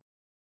about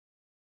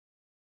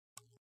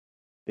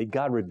that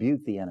God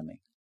rebuked the enemy.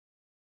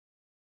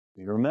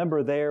 You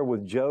remember there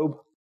with Job?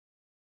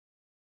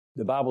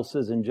 The Bible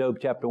says in Job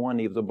chapter 1,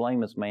 he was a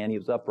blameless man, he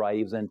was upright,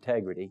 he was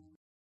integrity.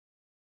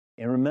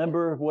 And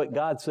remember what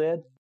God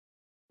said?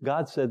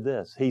 God said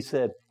this. He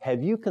said,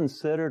 have you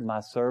considered my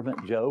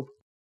servant Job?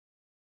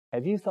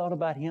 Have you thought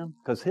about him?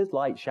 Because his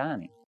light's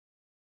shining.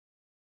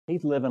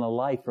 He's living a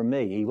life for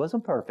me. He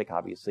wasn't perfect,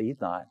 obviously. He's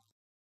not.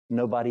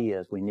 Nobody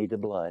is. We need the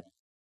blood.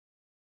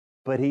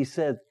 But he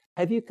said,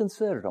 have you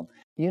considered them?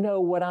 You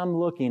know what I'm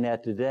looking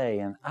at today,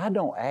 and I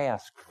don't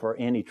ask for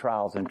any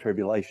trials and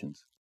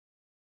tribulations.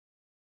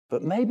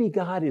 But maybe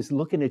God is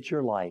looking at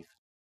your life.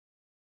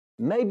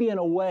 Maybe in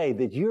a way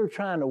that you're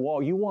trying to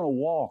walk. You want to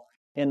walk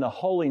in the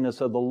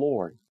holiness of the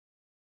Lord.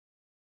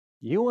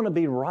 You want to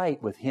be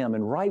right with Him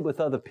and right with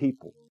other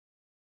people.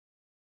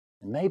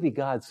 And maybe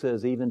God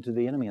says even to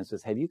the enemy and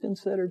says, have you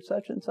considered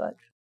such and such?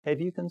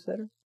 Have you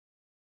considered?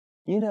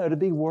 You know, to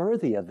be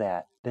worthy of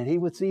that He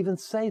would even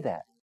say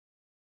that.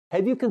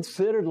 Have you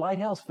considered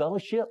Lighthouse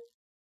Fellowship?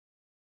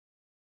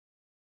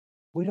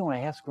 We don't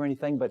ask for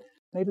anything, but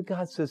maybe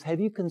God says, have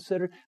you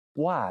considered?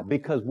 Why?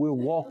 Because we're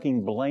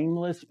walking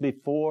blameless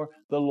before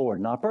the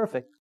Lord. Not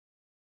perfect,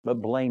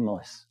 but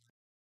blameless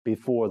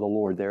before the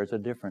Lord. There's a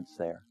difference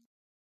there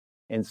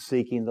in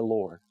seeking the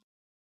Lord.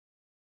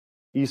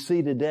 You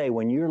see, today,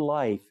 when your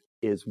life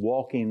is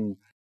walking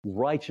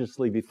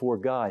righteously before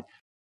God,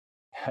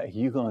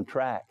 you're going to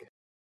attract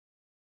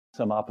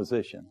some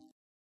opposition.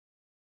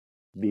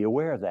 Be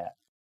aware of that.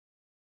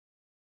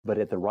 But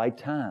at the right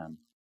time,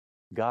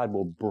 God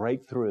will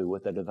break through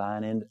with a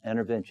divine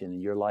intervention in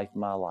your life,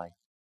 my life.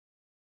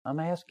 I'm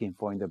asking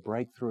for Him to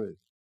break through,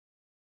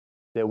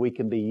 that we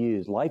can be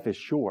used. Life is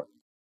short.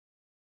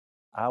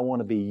 I want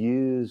to be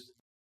used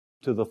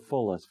to the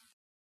fullest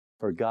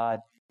for God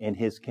and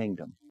His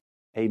kingdom.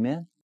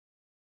 Amen?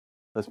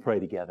 Let's pray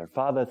together.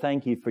 Father,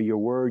 thank You for Your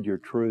word, Your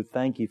truth.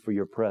 Thank You for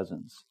Your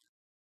presence.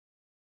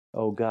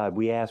 Oh God,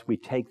 we ask we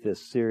take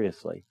this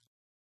seriously.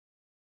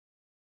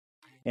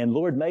 And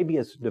Lord, maybe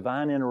it's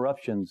divine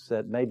interruptions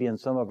that maybe in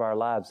some of our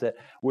lives that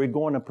we're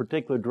going a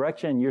particular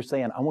direction and You're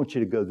saying, I want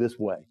you to go this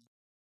way.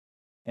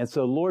 And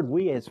so, Lord,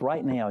 we as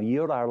right now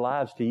yield our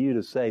lives to You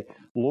to say,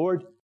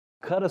 Lord,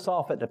 cut us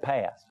off at the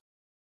path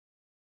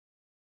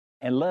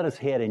and let us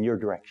head in Your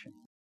direction.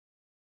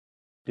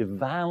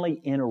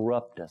 Divinely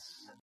interrupt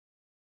us.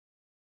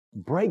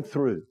 Break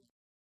through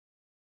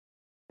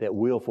that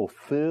we'll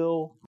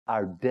fulfill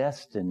our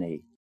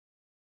destiny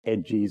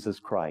in Jesus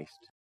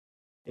Christ.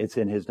 It's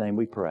in His name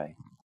we pray.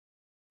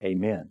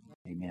 Amen.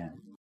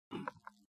 Amen.